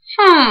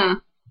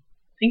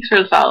 Thanks for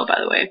the follow, by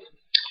the way.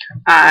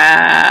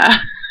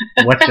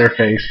 What's her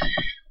face?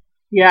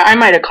 Yeah, I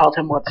might have called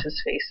him what's his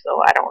face,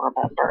 though. I don't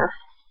remember.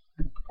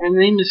 His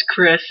name is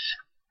Chris.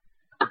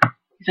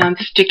 He's on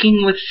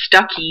Sticking with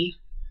Stucky.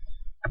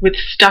 With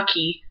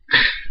Stucky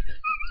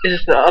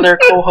is the other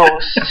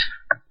co-host.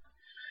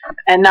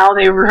 And now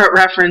they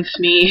reference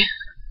me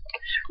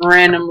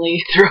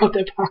randomly throughout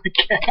the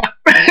podcast,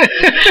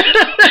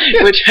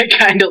 which I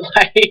kind of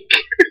like.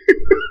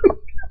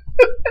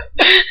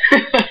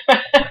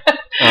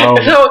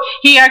 So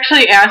he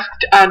actually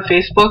asked on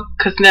Facebook,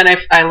 because then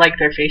I like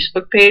their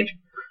Facebook page,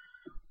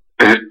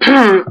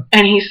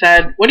 and he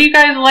said, what do you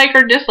guys like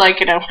or dislike?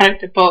 And I wanted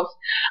to post,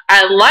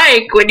 I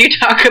like when you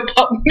talk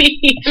about me,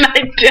 and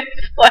I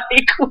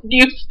dislike when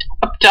you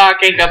stop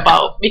talking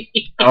about me.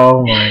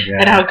 Oh my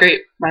god. And how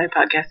great my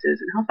podcast is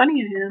and how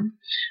funny I am.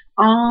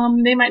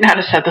 They might not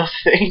have said those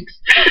things.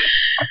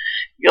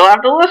 You'll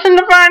have to listen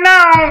to find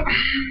out.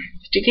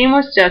 Sticking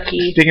with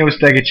Stucky. Sticking with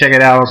Stucky, check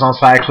it out. It's on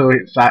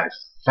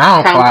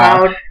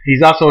SoundCloud.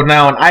 He's also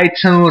now on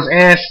iTunes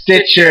and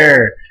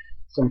Stitcher.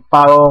 So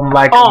follow him,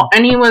 like him. Oh,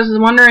 and he was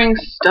wondering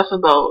stuff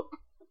about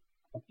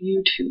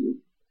YouTube.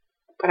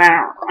 But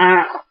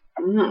I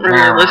don't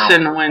really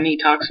listen when he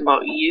talks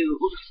about you.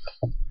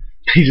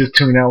 He just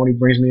tuned out when he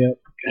brings me up.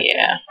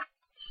 Yeah.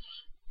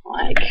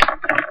 Like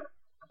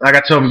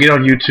I told him, get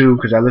on YouTube,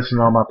 because I listen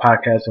to all my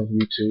podcasts on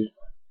YouTube.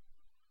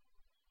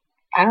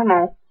 I don't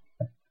know.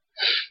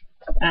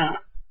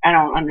 I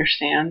don't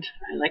understand.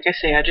 Like I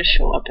say, I just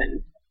show up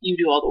and you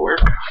do all the work.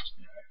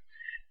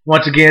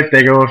 Once again,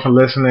 thank you everyone for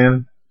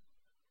listening.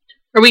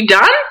 Are we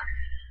done?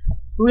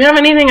 Do we have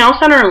anything else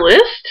on our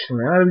list?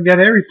 Well, we got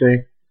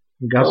everything.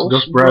 We got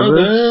Ghost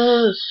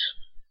Brothers.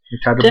 We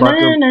talked about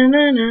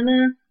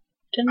them.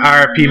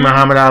 R.I.P.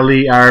 Muhammad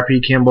Ali.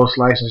 R.I.P. Kimbo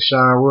Slice and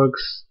Sean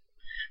Rooks.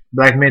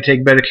 Black men,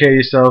 take better care of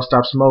yourself.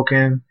 Stop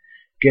smoking.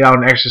 Get out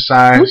and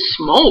exercise. Who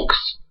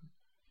smokes?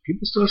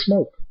 People still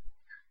smoke.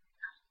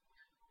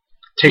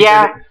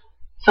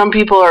 Some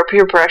people are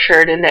peer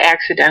pressured into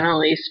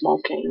accidentally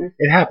smoking.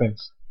 It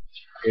happens.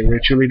 It really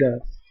truly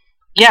does.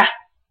 Yeah,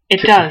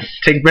 it does.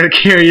 Take better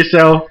care of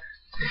yourself.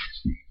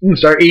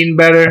 Start eating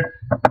better.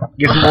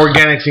 Get some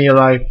organics in your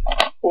life.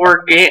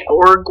 What?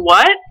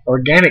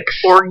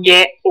 Organics.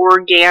 Organics.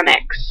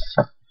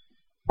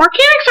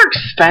 Organics are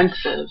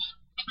expensive.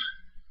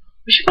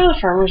 We should go to the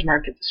farmer's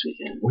market this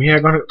weekend. We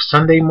are going to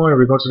Sunday morning.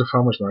 We go to the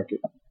farmer's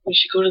market. We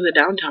should go to the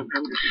downtown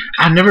farmer's market.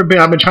 I've never been.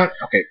 I've been trying.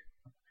 Okay.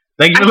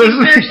 Thank you for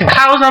listening. There's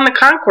cows on the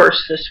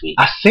concourse this week.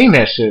 I seen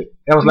that shit.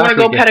 That was last week.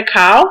 You want to go pet a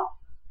cow?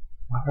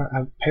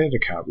 I've petted a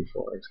cow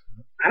before.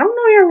 I don't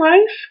know your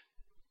life.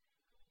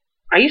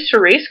 I used to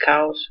raise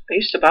cows. I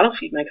used to bottle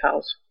feed my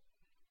cows.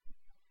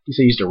 You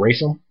say you used to race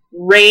them?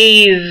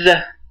 Raise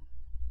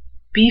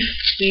beef.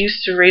 We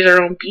used to raise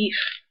our own beef.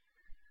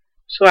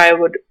 So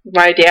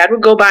my dad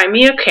would go buy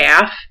me a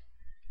calf,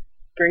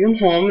 bring him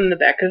home in the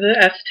back of the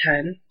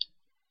S10,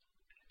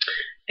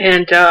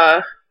 and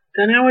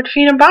then I would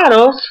feed him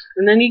bottles,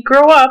 and then he'd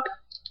grow up,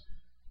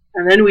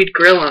 and then we'd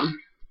grill him.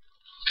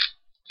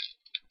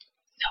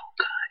 So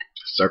good.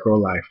 Circle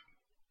of life.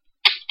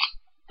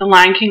 The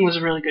Lion King was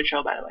a really good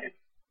show, by the way.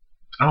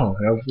 Oh,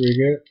 that was pretty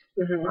good?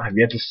 Mm-hmm. I've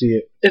yet to see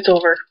it. It's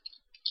over.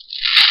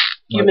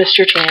 You missed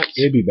your chance.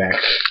 It'll be back.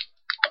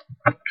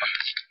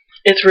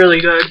 It's really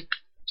good.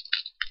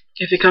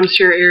 If it comes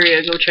to your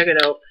area, go check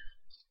it out.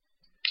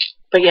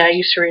 But yeah, I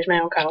used to raise my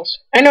own cows.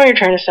 I know you're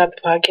trying to stop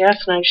the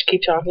podcast, and I just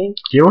keep talking.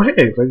 Go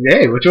ahead. But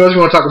hey, what else you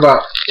want to talk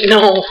about?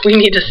 No, we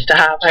need to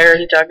stop. I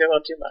already talked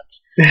about too much.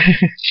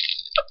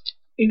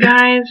 You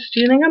guys, do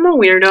you think I'm a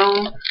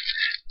weirdo?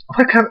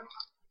 What kind of...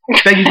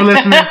 Thank you for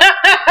listening.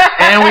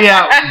 And we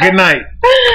out. Good night.